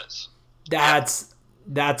armchair pundits.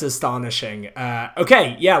 That's astonishing.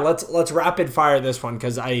 Okay, yeah, let's rapid fire this one,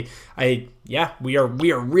 because we are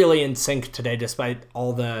really in sync today despite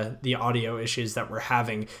all the audio issues that we're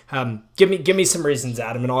having. Give me some reasons,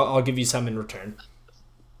 Adam, and I'll give you some in return.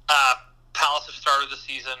 Palace have started the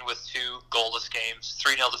season with 2 goalless games,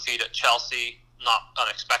 3-0 defeat at Chelsea, not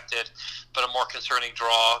unexpected, but a more concerning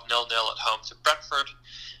draw, 0-0 at home to Brentford.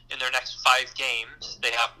 In their next 5 games,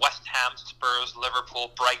 they have West Ham, Spurs,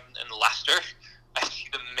 Liverpool, Brighton, and Leicester. I see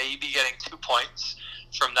them maybe getting 2 points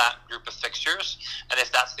from that group of fixtures, and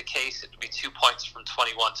if that's the case, it would be 2 points from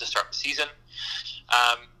 21 to start the season.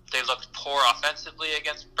 They looked poor offensively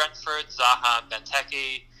against Brentford. Zaha and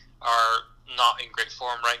Benteke are not in great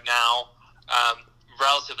form right now.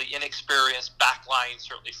 Relatively inexperienced backline,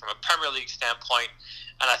 certainly from a Premier League standpoint,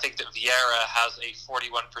 and I think that Vieira has a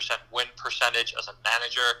 41% win percentage as a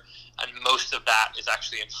manager, and most of that is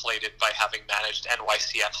actually inflated by having managed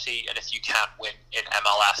NYCFC, and if you can't win in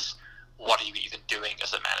MLS, what are you even doing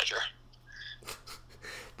as a manager?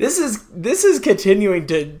 This is continuing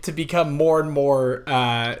to become more and more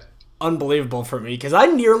unbelievable for me, because I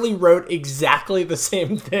nearly wrote exactly the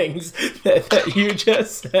same things that you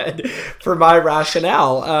just said for my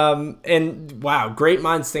rationale. And wow, great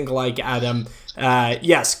minds think alike, Adam.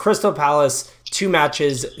 Yes, Crystal Palace, 2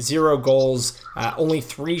 matches, 0 goals, only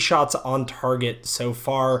 3 shots on target so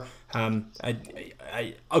far.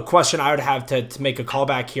 A question I would have to make a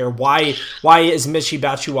callback here: Why is Michy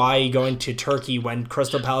Batshuayi going to Turkey when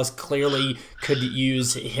Crystal Palace clearly could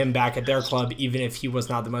use him back at their club, even if he was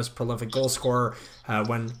not the most prolific goal scorer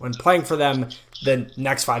when playing for them? The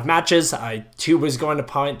next 5 matches, I too was going to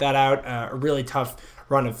point that out. A really tough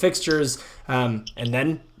run of fixtures, and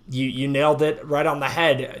then You nailed it right on the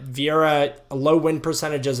head. Vieira, a low win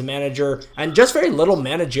percentage as a manager, and just very little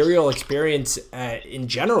managerial experience in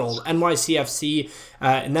general. NYCFC,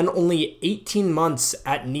 and then only 18 months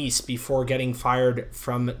at Nice before getting fired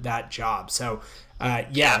from that job. So,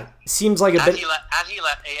 seems like a bit... He let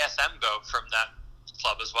ASM go from that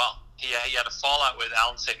club as well. He had a fallout with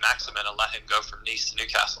Alan St. Maximin and let him go from Nice to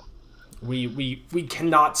Newcastle. We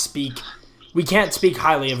cannot speak... We can't speak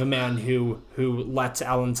highly of a man who lets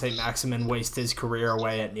Alan St. Maximin waste his career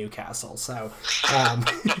away at Newcastle. So,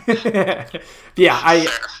 I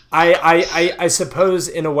suppose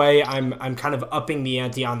in a way I'm kind of upping the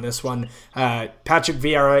ante on this one. Patrick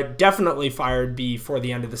Vieira definitely fired before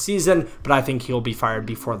the end of the season, but I think he'll be fired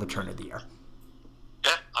before the turn of the year.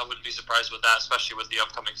 Yeah, I wouldn't be surprised with that, especially with the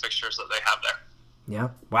upcoming fixtures that they have there. Yeah.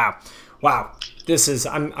 Wow. Wow,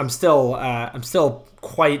 I'm still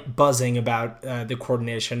quite buzzing about the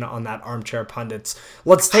coordination on that armchair pundits.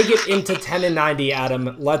 Let's take it into 10 and 90,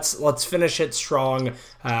 Adam. Let's finish it strong.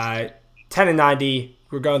 10 and 90.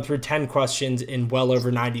 We're going through 10 questions in well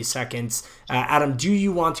over 90 seconds. Adam, do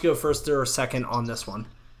you want to go first or second on this one?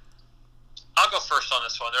 I'll go first on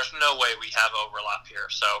this one. There's no way we have overlap here,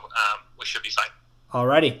 so we should be fine.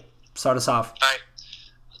 Alrighty, start us off. All right.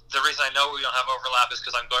 The reason I know we don't have overlap is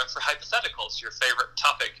because I'm going for hypotheticals, your favorite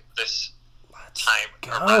topic this time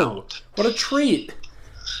around. What a treat.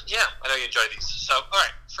 Yeah, I know you enjoy these. So, all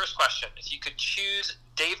right, first question. If you could choose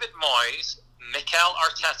David Moyes, Mikel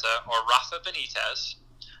Arteta, or Rafa Benitez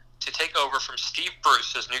to take over from Steve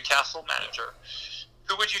Bruce as Newcastle manager,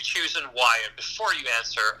 who would you choose and why? And before you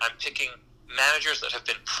answer, I'm picking managers that have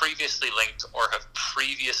been previously linked or have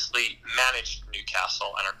previously managed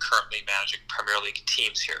Newcastle and are currently managing Premier League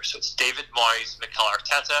teams here. So it's David Moyes, Mikel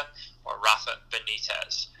Arteta, or Rafa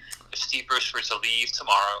Benitez. If Steve Bruce were to leave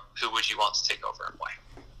tomorrow, who would you want to take over and why?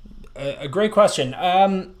 A great question.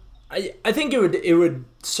 I think it would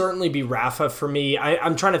certainly be Rafa for me.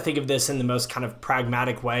 I'm trying to think of this in the most kind of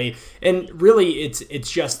pragmatic way, and really it's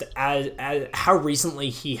just as how recently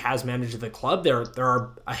he has managed the club. There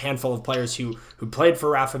are a handful of players who played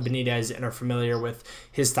for Rafa Benitez and are familiar with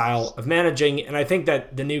his style of managing, and I think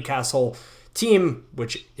that the Newcastle team,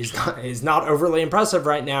 which is not overly impressive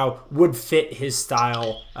right now, would fit his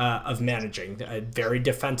style of managing. A very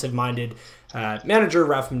defensive-minded manager,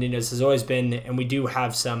 Rafa Benitez has always been, and we do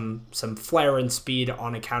have some flair and speed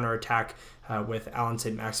on a counterattack with Alan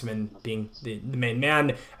St. Maximin being the main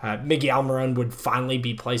man. Miggy Almiron would finally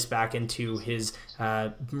be placed back into his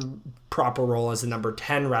proper role as the number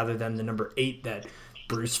 10 rather than the number 8 that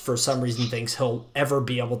Bruce, for some reason, thinks he'll ever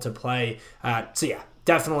be able to play. So yeah,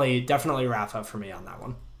 definitely Rafa for me on that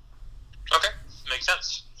one. Okay, makes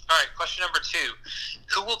sense. All right, question number 2.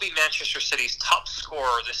 Who will be Manchester City's top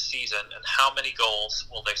scorer this season, and how many goals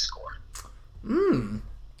will they score?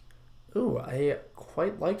 Ooh, I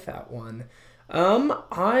quite like that one.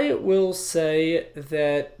 I will say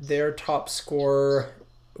that their top scorer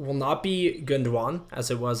will not be Gundogan,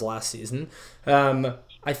 as it was last season.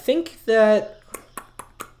 I think that...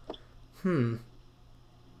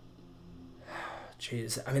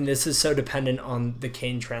 Jeez, I mean, this is so dependent on the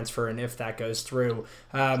Kane transfer and if that goes through.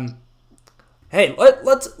 Hey,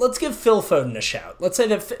 let's give Phil Foden a shout. Let's say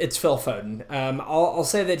that it's Phil Foden. I'll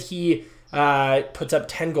say that he puts up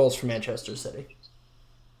 10 goals for Manchester City.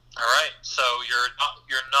 All right, so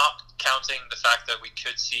you're not counting the fact that we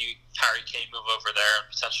could see Harry Kane move over there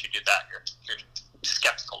and potentially do that. You're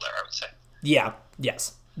skeptical there, I would say. Yeah,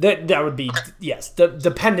 yes. That would be, okay. Yes,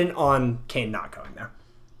 dependent on Kane not going there.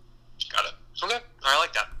 Got it. Okay, I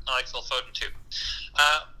like that. I like Phil Foden too.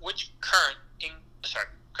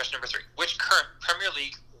 Question number 3. Which current Premier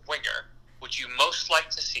League winger would you most like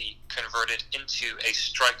to see converted into a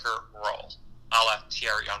striker role, a la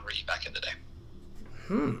Thierry Henry back in the day?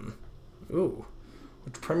 Ooh.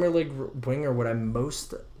 Which Premier League winger would I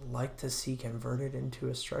most like to see converted into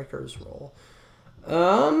a striker's role?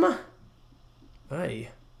 Hey,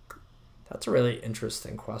 that's a really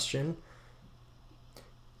interesting question.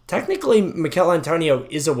 Technically, Mikel Antonio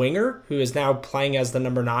is a winger who is now playing as the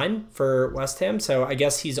number 9 for West Ham, so I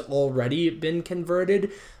guess he's already been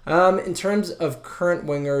converted. In terms of current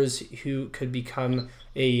wingers who could become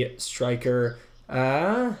a striker,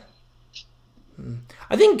 I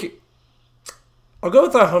think I'll go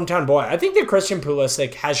with a hometown boy. I think that Christian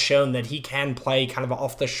Pulisic has shown that he can play kind of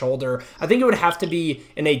off the shoulder. I think it would have to be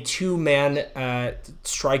in a 2-man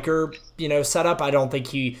striker, setup. I don't think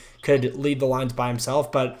he could lead the lines by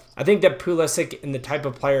himself, but I think that Pulisic, and the type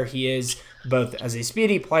of player he is, both as a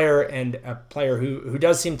speedy player and a player who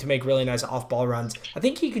does seem to make really nice off-ball runs, I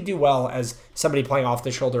think he could do well as somebody playing off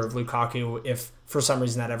the shoulder of Lukaku if for some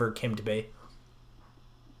reason that ever came to be.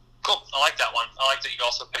 Cool. I like that one. I like that you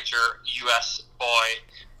also picked your U.S. boy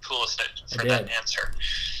Pulisic for that answer.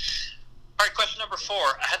 All right, question number 4.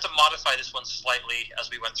 I had to modify this one slightly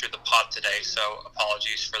as we went through the pod today, so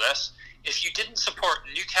apologies for this. If you didn't support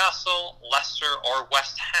Newcastle, Leicester, or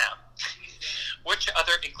West Ham, which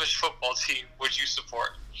other English football team would you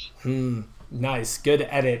support? Nice. Good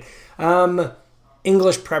edit.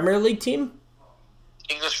 English Premier League team?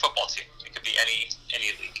 English football team. It could be any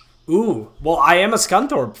league. Ooh, well, I am a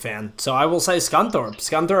Scunthorpe fan, so I will say Scunthorpe.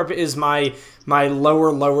 Scunthorpe is my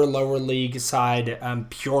lower league side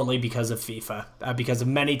purely because of FIFA, because of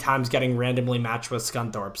many times getting randomly matched with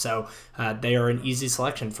Scunthorpe. So they are an easy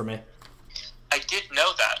selection for me. I did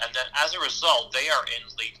know that, and then as a result, they are in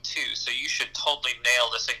League 2, so you should totally nail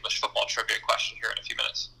this English football trivia question here in a few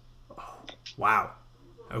minutes. Wow.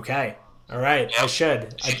 Okay. All right, I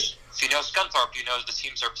should. If you know Scunthorpe, you know the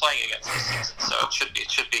teams are playing against this season, so it should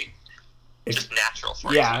be just natural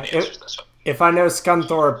for you to know the answers this way. If I know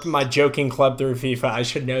Scunthorpe, my joking club through FIFA, I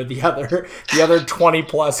should know the other 20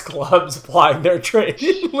 plus clubs applying their trade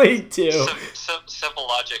in League Two. Simple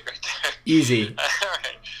logic right there. Easy. All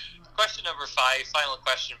right. Question number 5, final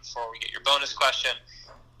question before we get your bonus question.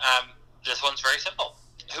 This one's very simple.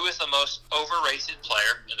 Who is the most overrated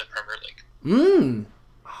player in the Premier League?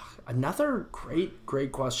 Another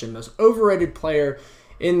great question. Most overrated player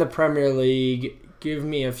in the Premier League. Give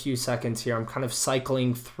me a few seconds here. I'm kind of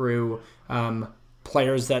cycling through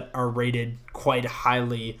players that are rated quite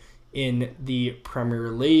highly in the Premier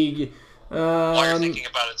League. While you're thinking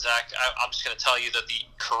about it, Zach, I'm just going to tell you that the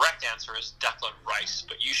correct answer is Declan Rice,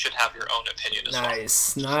 but you should have your own opinion as well.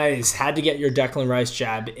 Nice. Had to get your Declan Rice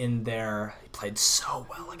jab in there. He played so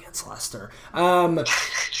well against Leicester. Okay,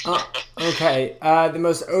 the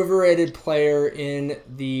most overrated player in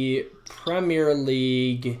the Premier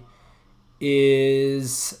League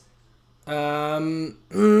is...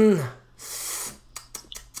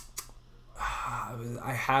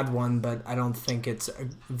 I had one, but I don't think it's a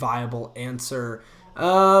viable answer.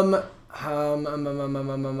 Most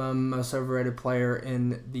overrated player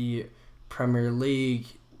in the Premier League.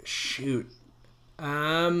 Shoot.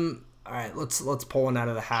 All right, let's pull one out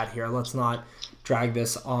of the hat here. Let's not drag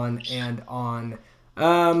this on and on.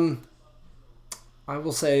 I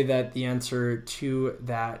will say that the answer to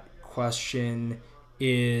that question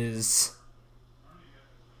is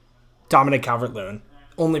Dominic Calvert-Lewin.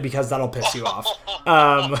 Only because that'll piss you off.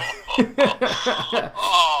 Oh,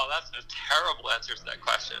 that's a terrible answer to that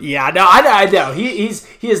question. Yeah, no, I know. He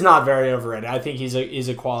is not very overrated. I think he's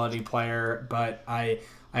a quality player, but I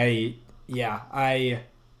don't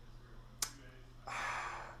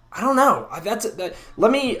know. I'm going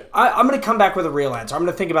to come back with a real answer. I'm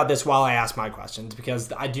going to think about this while I ask my questions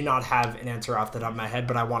because I do not have an answer off the top of my head,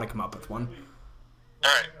 but I want to come up with one.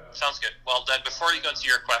 All right, sounds good. Well, then before you go into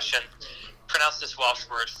your question, pronounce this Welsh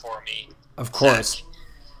word for me. Of course. Zach.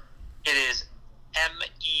 It is Melyn.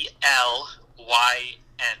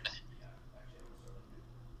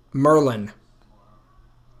 Merlin.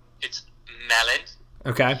 It's melon.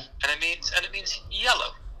 Okay. And it means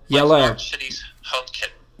yellow. Yellow. Like Norwich City's home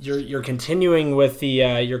kit. You're continuing with the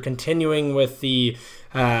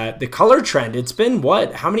color trend. It's been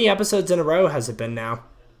what? How many episodes in a row has it been now?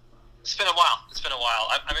 It's been a while.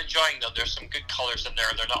 I'm enjoying them. There's some good colors in there,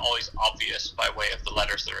 and they're not always obvious by way of the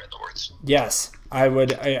letters that are in the words. Yes, I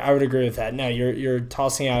would agree with that. No, you're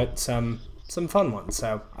tossing out some fun ones.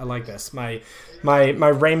 So I like this. My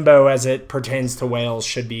rainbow as it pertains to Wales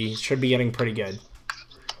should be getting pretty good.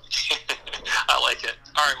 I like it.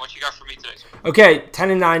 All right, what you got for me today? Okay, 10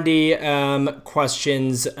 and 90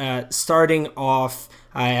 questions. Starting off,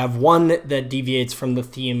 I have one that deviates from the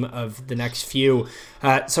theme of the next few.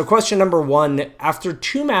 So question number 1, after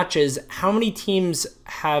 2 matches, how many teams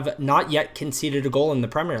have not yet conceded a goal in the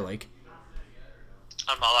Premier League?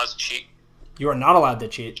 I'm not allowed to cheat. You are not allowed to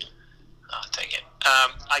cheat. Oh, dang it.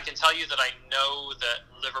 I can tell you that I know that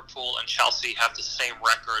Liverpool and Chelsea have the same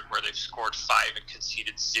record where they've scored 5 and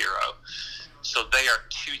conceded 0. So they are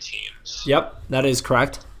 2 teams. Yep, that is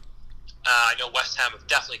correct. I know West Ham have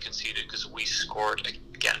definitely conceded because we scored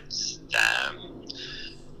against them.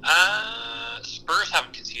 Spurs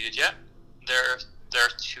haven't conceded yet. They're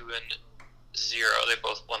 2-0. They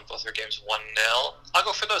both won both their games 1-0. I'll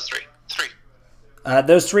go for those 3.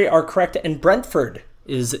 Those 3 are correct, and Brentford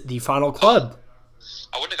is the final club.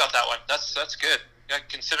 I wouldn't have got that one. That's good. Yeah,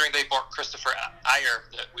 considering they bought Christopher Ayer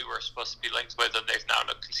that we were supposed to be linked with, and they've now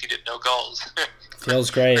conceded no goals. Feels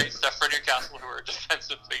great. Great stuff for Newcastle, who are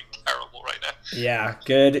defensively terrible right now. Yeah,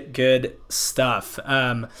 good stuff.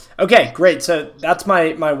 Okay, great. So that's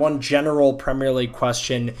my one general Premier League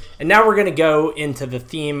question. And now we're going to go into the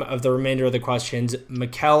theme of the remainder of the questions.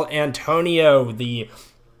 Mikel Antonio, the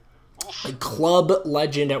club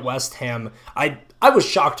legend at West Ham. I was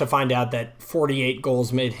shocked to find out that 48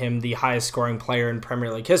 goals made him the highest scoring player in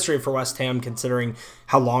Premier League history for West Ham, considering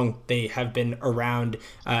how long they have been around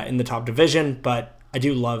in the top division. But I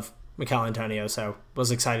do love Mikel Antonio, so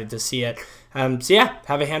was excited to see it. So yeah,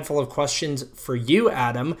 have a handful of questions for you,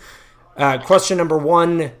 Adam. Question number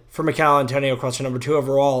 1 for Mikel Antonio. Question number 2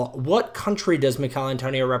 overall. What country does Mikel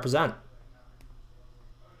Antonio represent?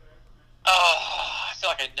 I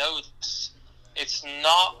feel like I know this. It's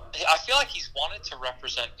not... I feel like he's wanted to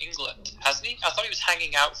represent England, hasn't he? I thought he was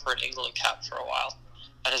hanging out for an England cap for a while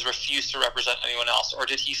and has refused to represent anyone else. Or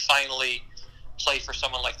did he finally play for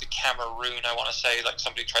someone like the Cameroon, I want to say? Like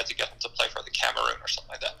somebody tried to get him to play for the Cameroon or something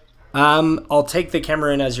like that. I'll take the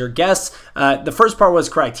Cameroon as your guess. The first part was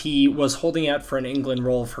correct. He was holding out for an England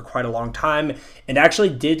role for quite a long time and actually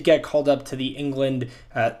did get called up to the England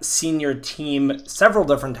senior team several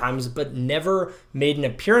different times, but never made an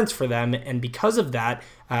appearance for them. And because of that,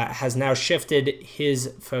 has now shifted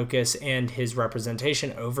his focus and his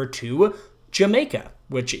representation over to Jamaica,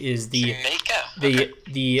 which is the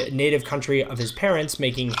native country of his parents,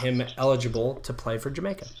 making him eligible to play for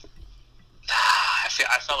Jamaica.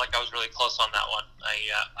 I felt like I was really close on that one.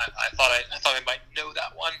 I thought I might know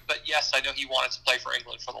that one, but yes, I know he wanted to play for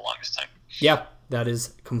England for the longest time. Yeah, that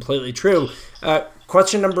is completely true.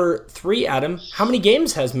 Question number 3, Adam. How many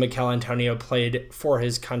games has Mikel Antonio played for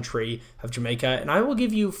his country of Jamaica? And I will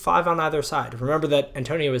give you 5 on either side. Remember that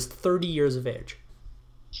Antonio is 30 years of age.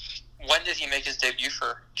 When did he make his debut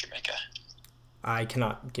for Jamaica? I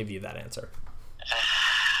cannot give you that answer.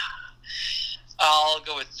 I'll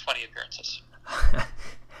go with 20 appearances.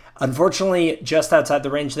 Unfortunately, just outside the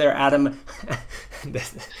range there, Adam.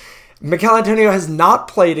 Mikel Antonio has not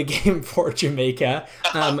played a game for Jamaica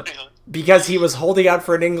because he was holding out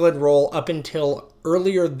for an England role up until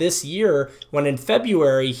earlier this year, when in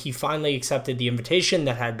February he finally accepted the invitation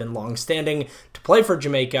that had been long-standing to play for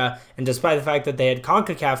Jamaica, and despite the fact that they had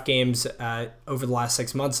CONCACAF games over the last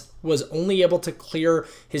 6 months, was only able to clear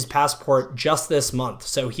his passport just this month.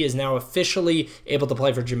 So he is now officially able to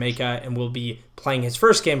play for Jamaica and will be playing his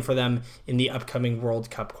first game for them in the upcoming World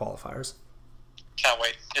Cup qualifiers. Can't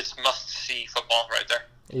wait. It's must-see football right there.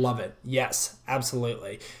 Love it. Yes,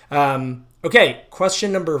 absolutely. Okay,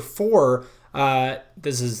 question number 4.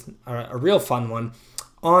 This is a real fun one.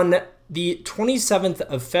 On the 27th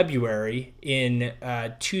of February in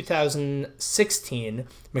 2016,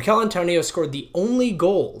 Mikel Antonio scored the only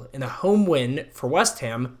goal in a home win for West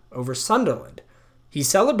Ham over Sunderland. He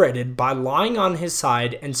celebrated by lying on his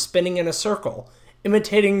side and spinning in a circle,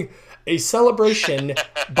 imitating a celebration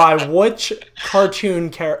by which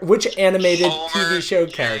animated Homer TV show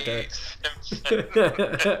character?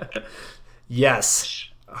 Yes,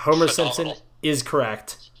 Homer Simpson is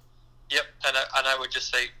correct. Yep, and I would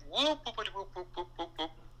just say, whoop, whoop, whoop, whoop, whoop, whoop, whoop.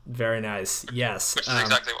 Very nice, yes. Which is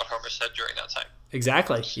exactly what Homer said during that time.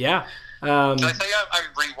 Exactly, yeah. Did I tell you I'm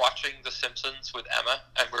rewatching The Simpsons with Emma,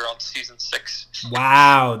 and we're on season 6?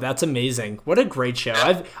 Wow, that's amazing. What a great show.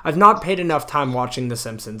 Yeah. I've not paid enough time watching The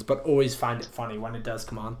Simpsons, but always find it funny when it does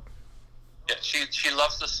come on. Yeah, she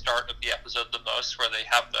loves the start of the episode the most, where they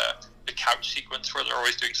have the couch sequence where they're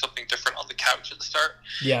always doing something different on the couch at the start.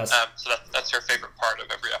 Yes. So that's her favorite part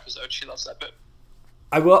of every episode. She loves that bit.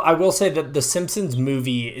 I will say that The Simpsons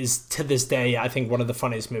movie is, to this day, I think one of the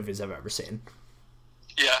funniest movies I've ever seen.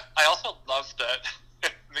 Yeah, I also love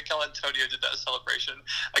that Mikel Antonio did that celebration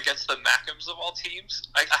against the Mackems of all teams.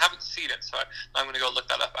 I haven't seen it, so I'm going to go look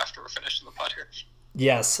that up after we're finished in the pod here.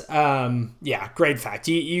 Yes. Yeah, great fact.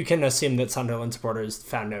 You can assume that Sunderland supporters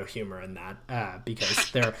found no humor in that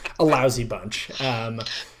because they're a lousy bunch.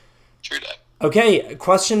 True that. Okay,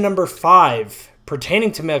 question number 5,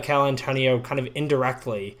 pertaining to Mikel Antonio kind of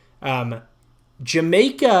indirectly.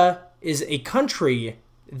 Jamaica is a country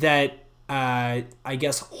that I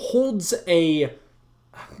guess holds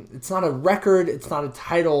it's not a record, it's not a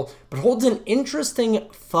title, but holds an interesting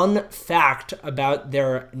fun fact about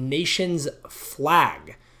their nation's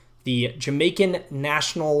flag, the Jamaican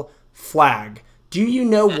national flag. Do you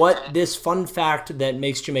know what this fun fact that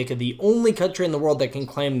makes Jamaica the only country in the world that can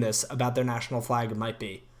claim this about their national flag might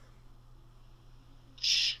be?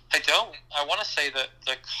 I don't. I want to say that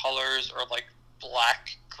the colors are like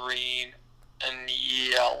black, green, and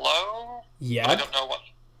yellow. Yeah. I don't know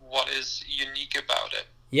what is unique about it.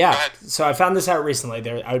 Yeah. So I found this out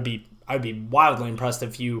recently. I would be wildly impressed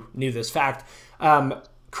if you knew this fact.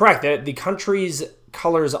 Correct. The country's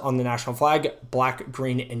colors on the national flag, black,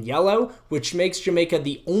 green, and yellow, which makes Jamaica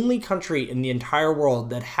the only country in the entire world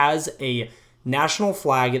that has a national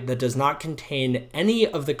flag that does not contain any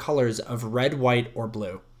of the colors of red, white, or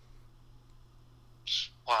blue.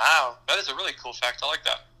 Wow. That is a really cool fact. I like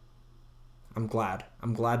that. I'm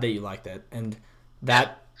glad that you liked it. And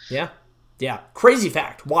that, yeah, crazy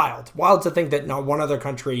fact. Wild to think that not one other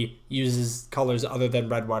country uses colors other than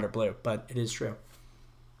red, white, or blue, but it is true.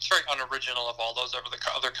 It's very unoriginal of all those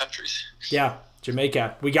other countries. Yeah,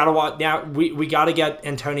 Jamaica. We gotta watch now. We gotta get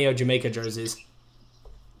Antonio Jamaica jerseys.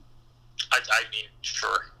 I mean,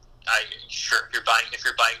 sure. If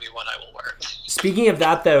you're buying me one, I will wear it. Speaking of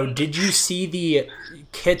that, though, did you see the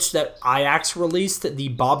kits that Ajax released? The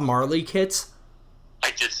Bob Marley kits.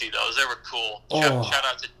 I did see those. They were cool. Oh. Shout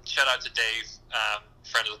out to Dave,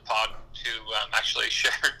 friend of the pod. who actually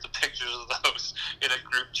shared the pictures of those in a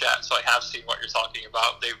group chat, so I have seen what you're talking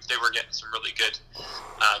about. They were getting some really good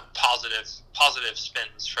positive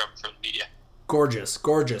spins from the media. Gorgeous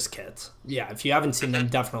kits. Yeah, if you haven't seen them,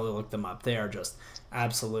 definitely look them up. They are just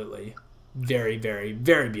absolutely very, very,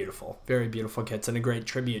 very beautiful. Very beautiful kits, and a great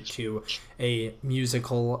tribute to a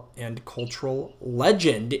musical and cultural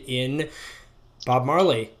legend in Bob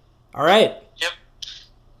Marley. All right. Yep.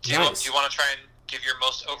 Do you want to try and give your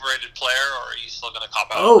most overrated player, or are you still going to cop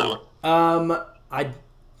out on that one? I,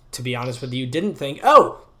 to be honest with you, didn't think...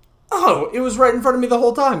 Oh, it was right in front of me the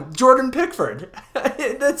whole time. Jordan Pickford.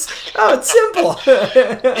 It's simple.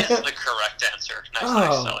 It's the correct answer. Nice.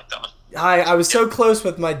 I like that one. I was so close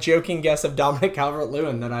with my joking guess of Dominic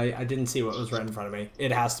Calvert-Lewin that I didn't see what was right in front of me.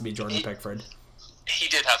 It has to be Jordan Pickford. He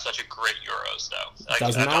did have such a great Euros, though.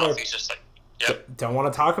 Doesn't matter. I don't know if he's just like... Yep. Don't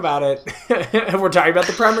want to talk about it. We're talking about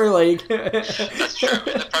the Premier League. That's true.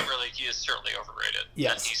 In the Premier League, he is certainly overrated.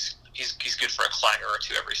 Yes. And he's good for a clanger or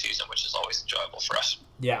two every season, which is always enjoyable for us.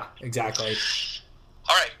 Yeah, exactly.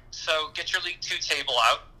 All right, so get your League 2 table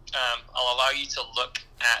out. I'll allow you to look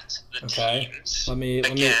at the teams. Let me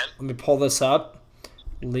pull this up.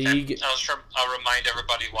 League. I'll remind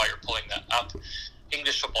everybody while you're pulling that up.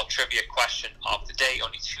 English football trivia question of the day.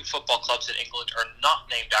 Only 2 football clubs in England are not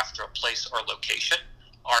named after a place or location.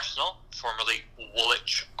 Arsenal, formerly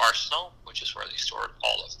Woolwich Arsenal, which is where they stored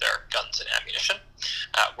all of their guns and ammunition,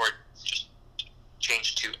 were just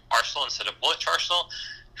changed to Arsenal instead of Woolwich Arsenal.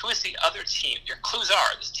 Who is the other team? Your clues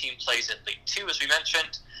are, this team plays in League 2, as we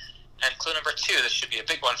mentioned. And clue number 2, this should be a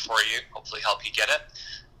big one for you, hopefully help you get it.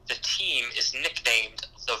 The team is nicknamed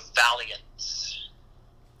the Valiants.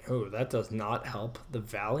 Oh, that does not help. The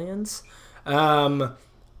Valiants?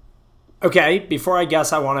 Okay, before I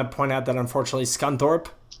guess, I want to point out that unfortunately Scunthorpe,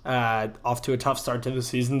 off to a tough start to the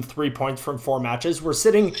season, 3 points from 4 matches. We're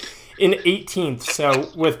sitting in 18th, so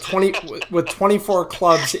with 24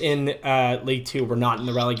 clubs in League 2, we're not in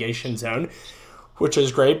the relegation zone, which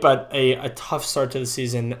is great, but a tough start to the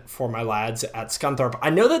season for my lads at Scunthorpe. I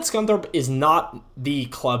know that Scunthorpe is not the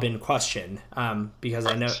club in question, because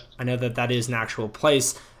I know that is an actual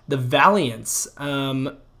place. The Valiants,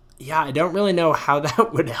 I don't really know how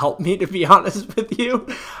that would help me, to be honest with you.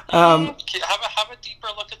 Have a deeper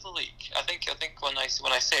look at the league. I think when I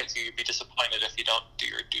say it to you, you'd be disappointed if you don't do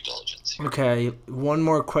your due diligence. Okay, one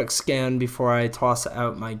more quick scan before I toss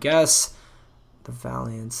out my guess. The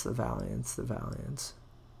Valiants.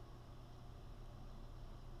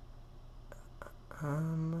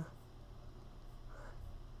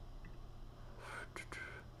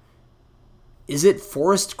 Is it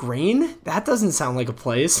Forest Green? That doesn't sound like a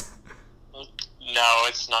place. No,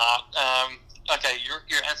 it's not. Okay,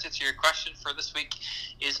 your answer to your question for this week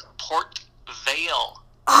is Port Vale.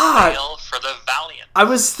 Vale for the Valiant. I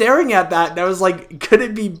was staring at that and I was like, could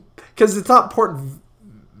it be... Because it's not Port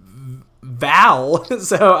Val.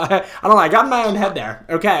 So, I don't know. I got in my own head there.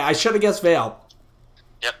 Okay, I should have guessed Vale.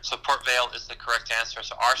 Yep, so Port Vale is the correct answer.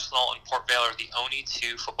 So Arsenal and Port Vale are the only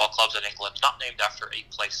 2 football clubs in England not named after a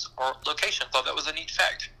place or location. Thought that was a neat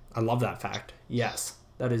fact. I love that fact. Yes,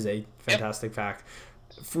 that is a fantastic fact.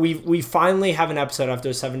 We finally have an episode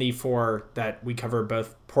after 74 that we cover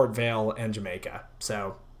both Port Vale and Jamaica.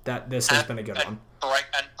 So this has been a good one.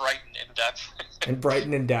 And Brighton in depth. And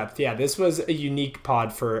Brighton in depth. Yeah, this was a unique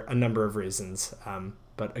pod for a number of reasons,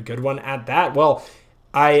 but a good one at that. Well,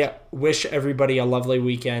 I wish everybody a lovely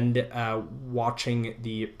weekend watching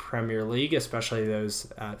the Premier League, especially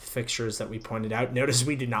those fixtures that we pointed out. Notice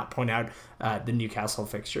we did not point out the Newcastle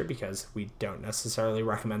fixture because we don't necessarily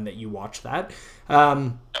recommend that you watch that.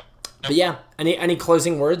 But yeah, any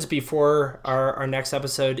closing words before our next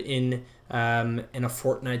episode in a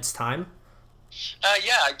fortnight's time?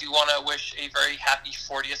 I do want to wish a very happy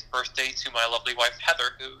 40th birthday to my lovely wife,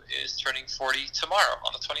 Heather, who is turning 40 tomorrow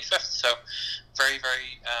on the 25th. So very,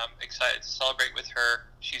 very excited to celebrate with her.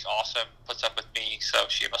 She's awesome, puts up with me, so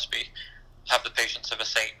she must have the patience of a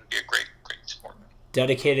saint and be a great, great sport.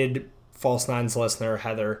 Dedicated False Nines listener,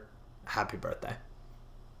 Heather, happy birthday.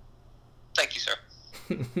 Thank you, sir.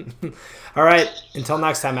 All right, until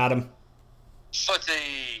next time, Adam.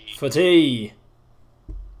 Footy.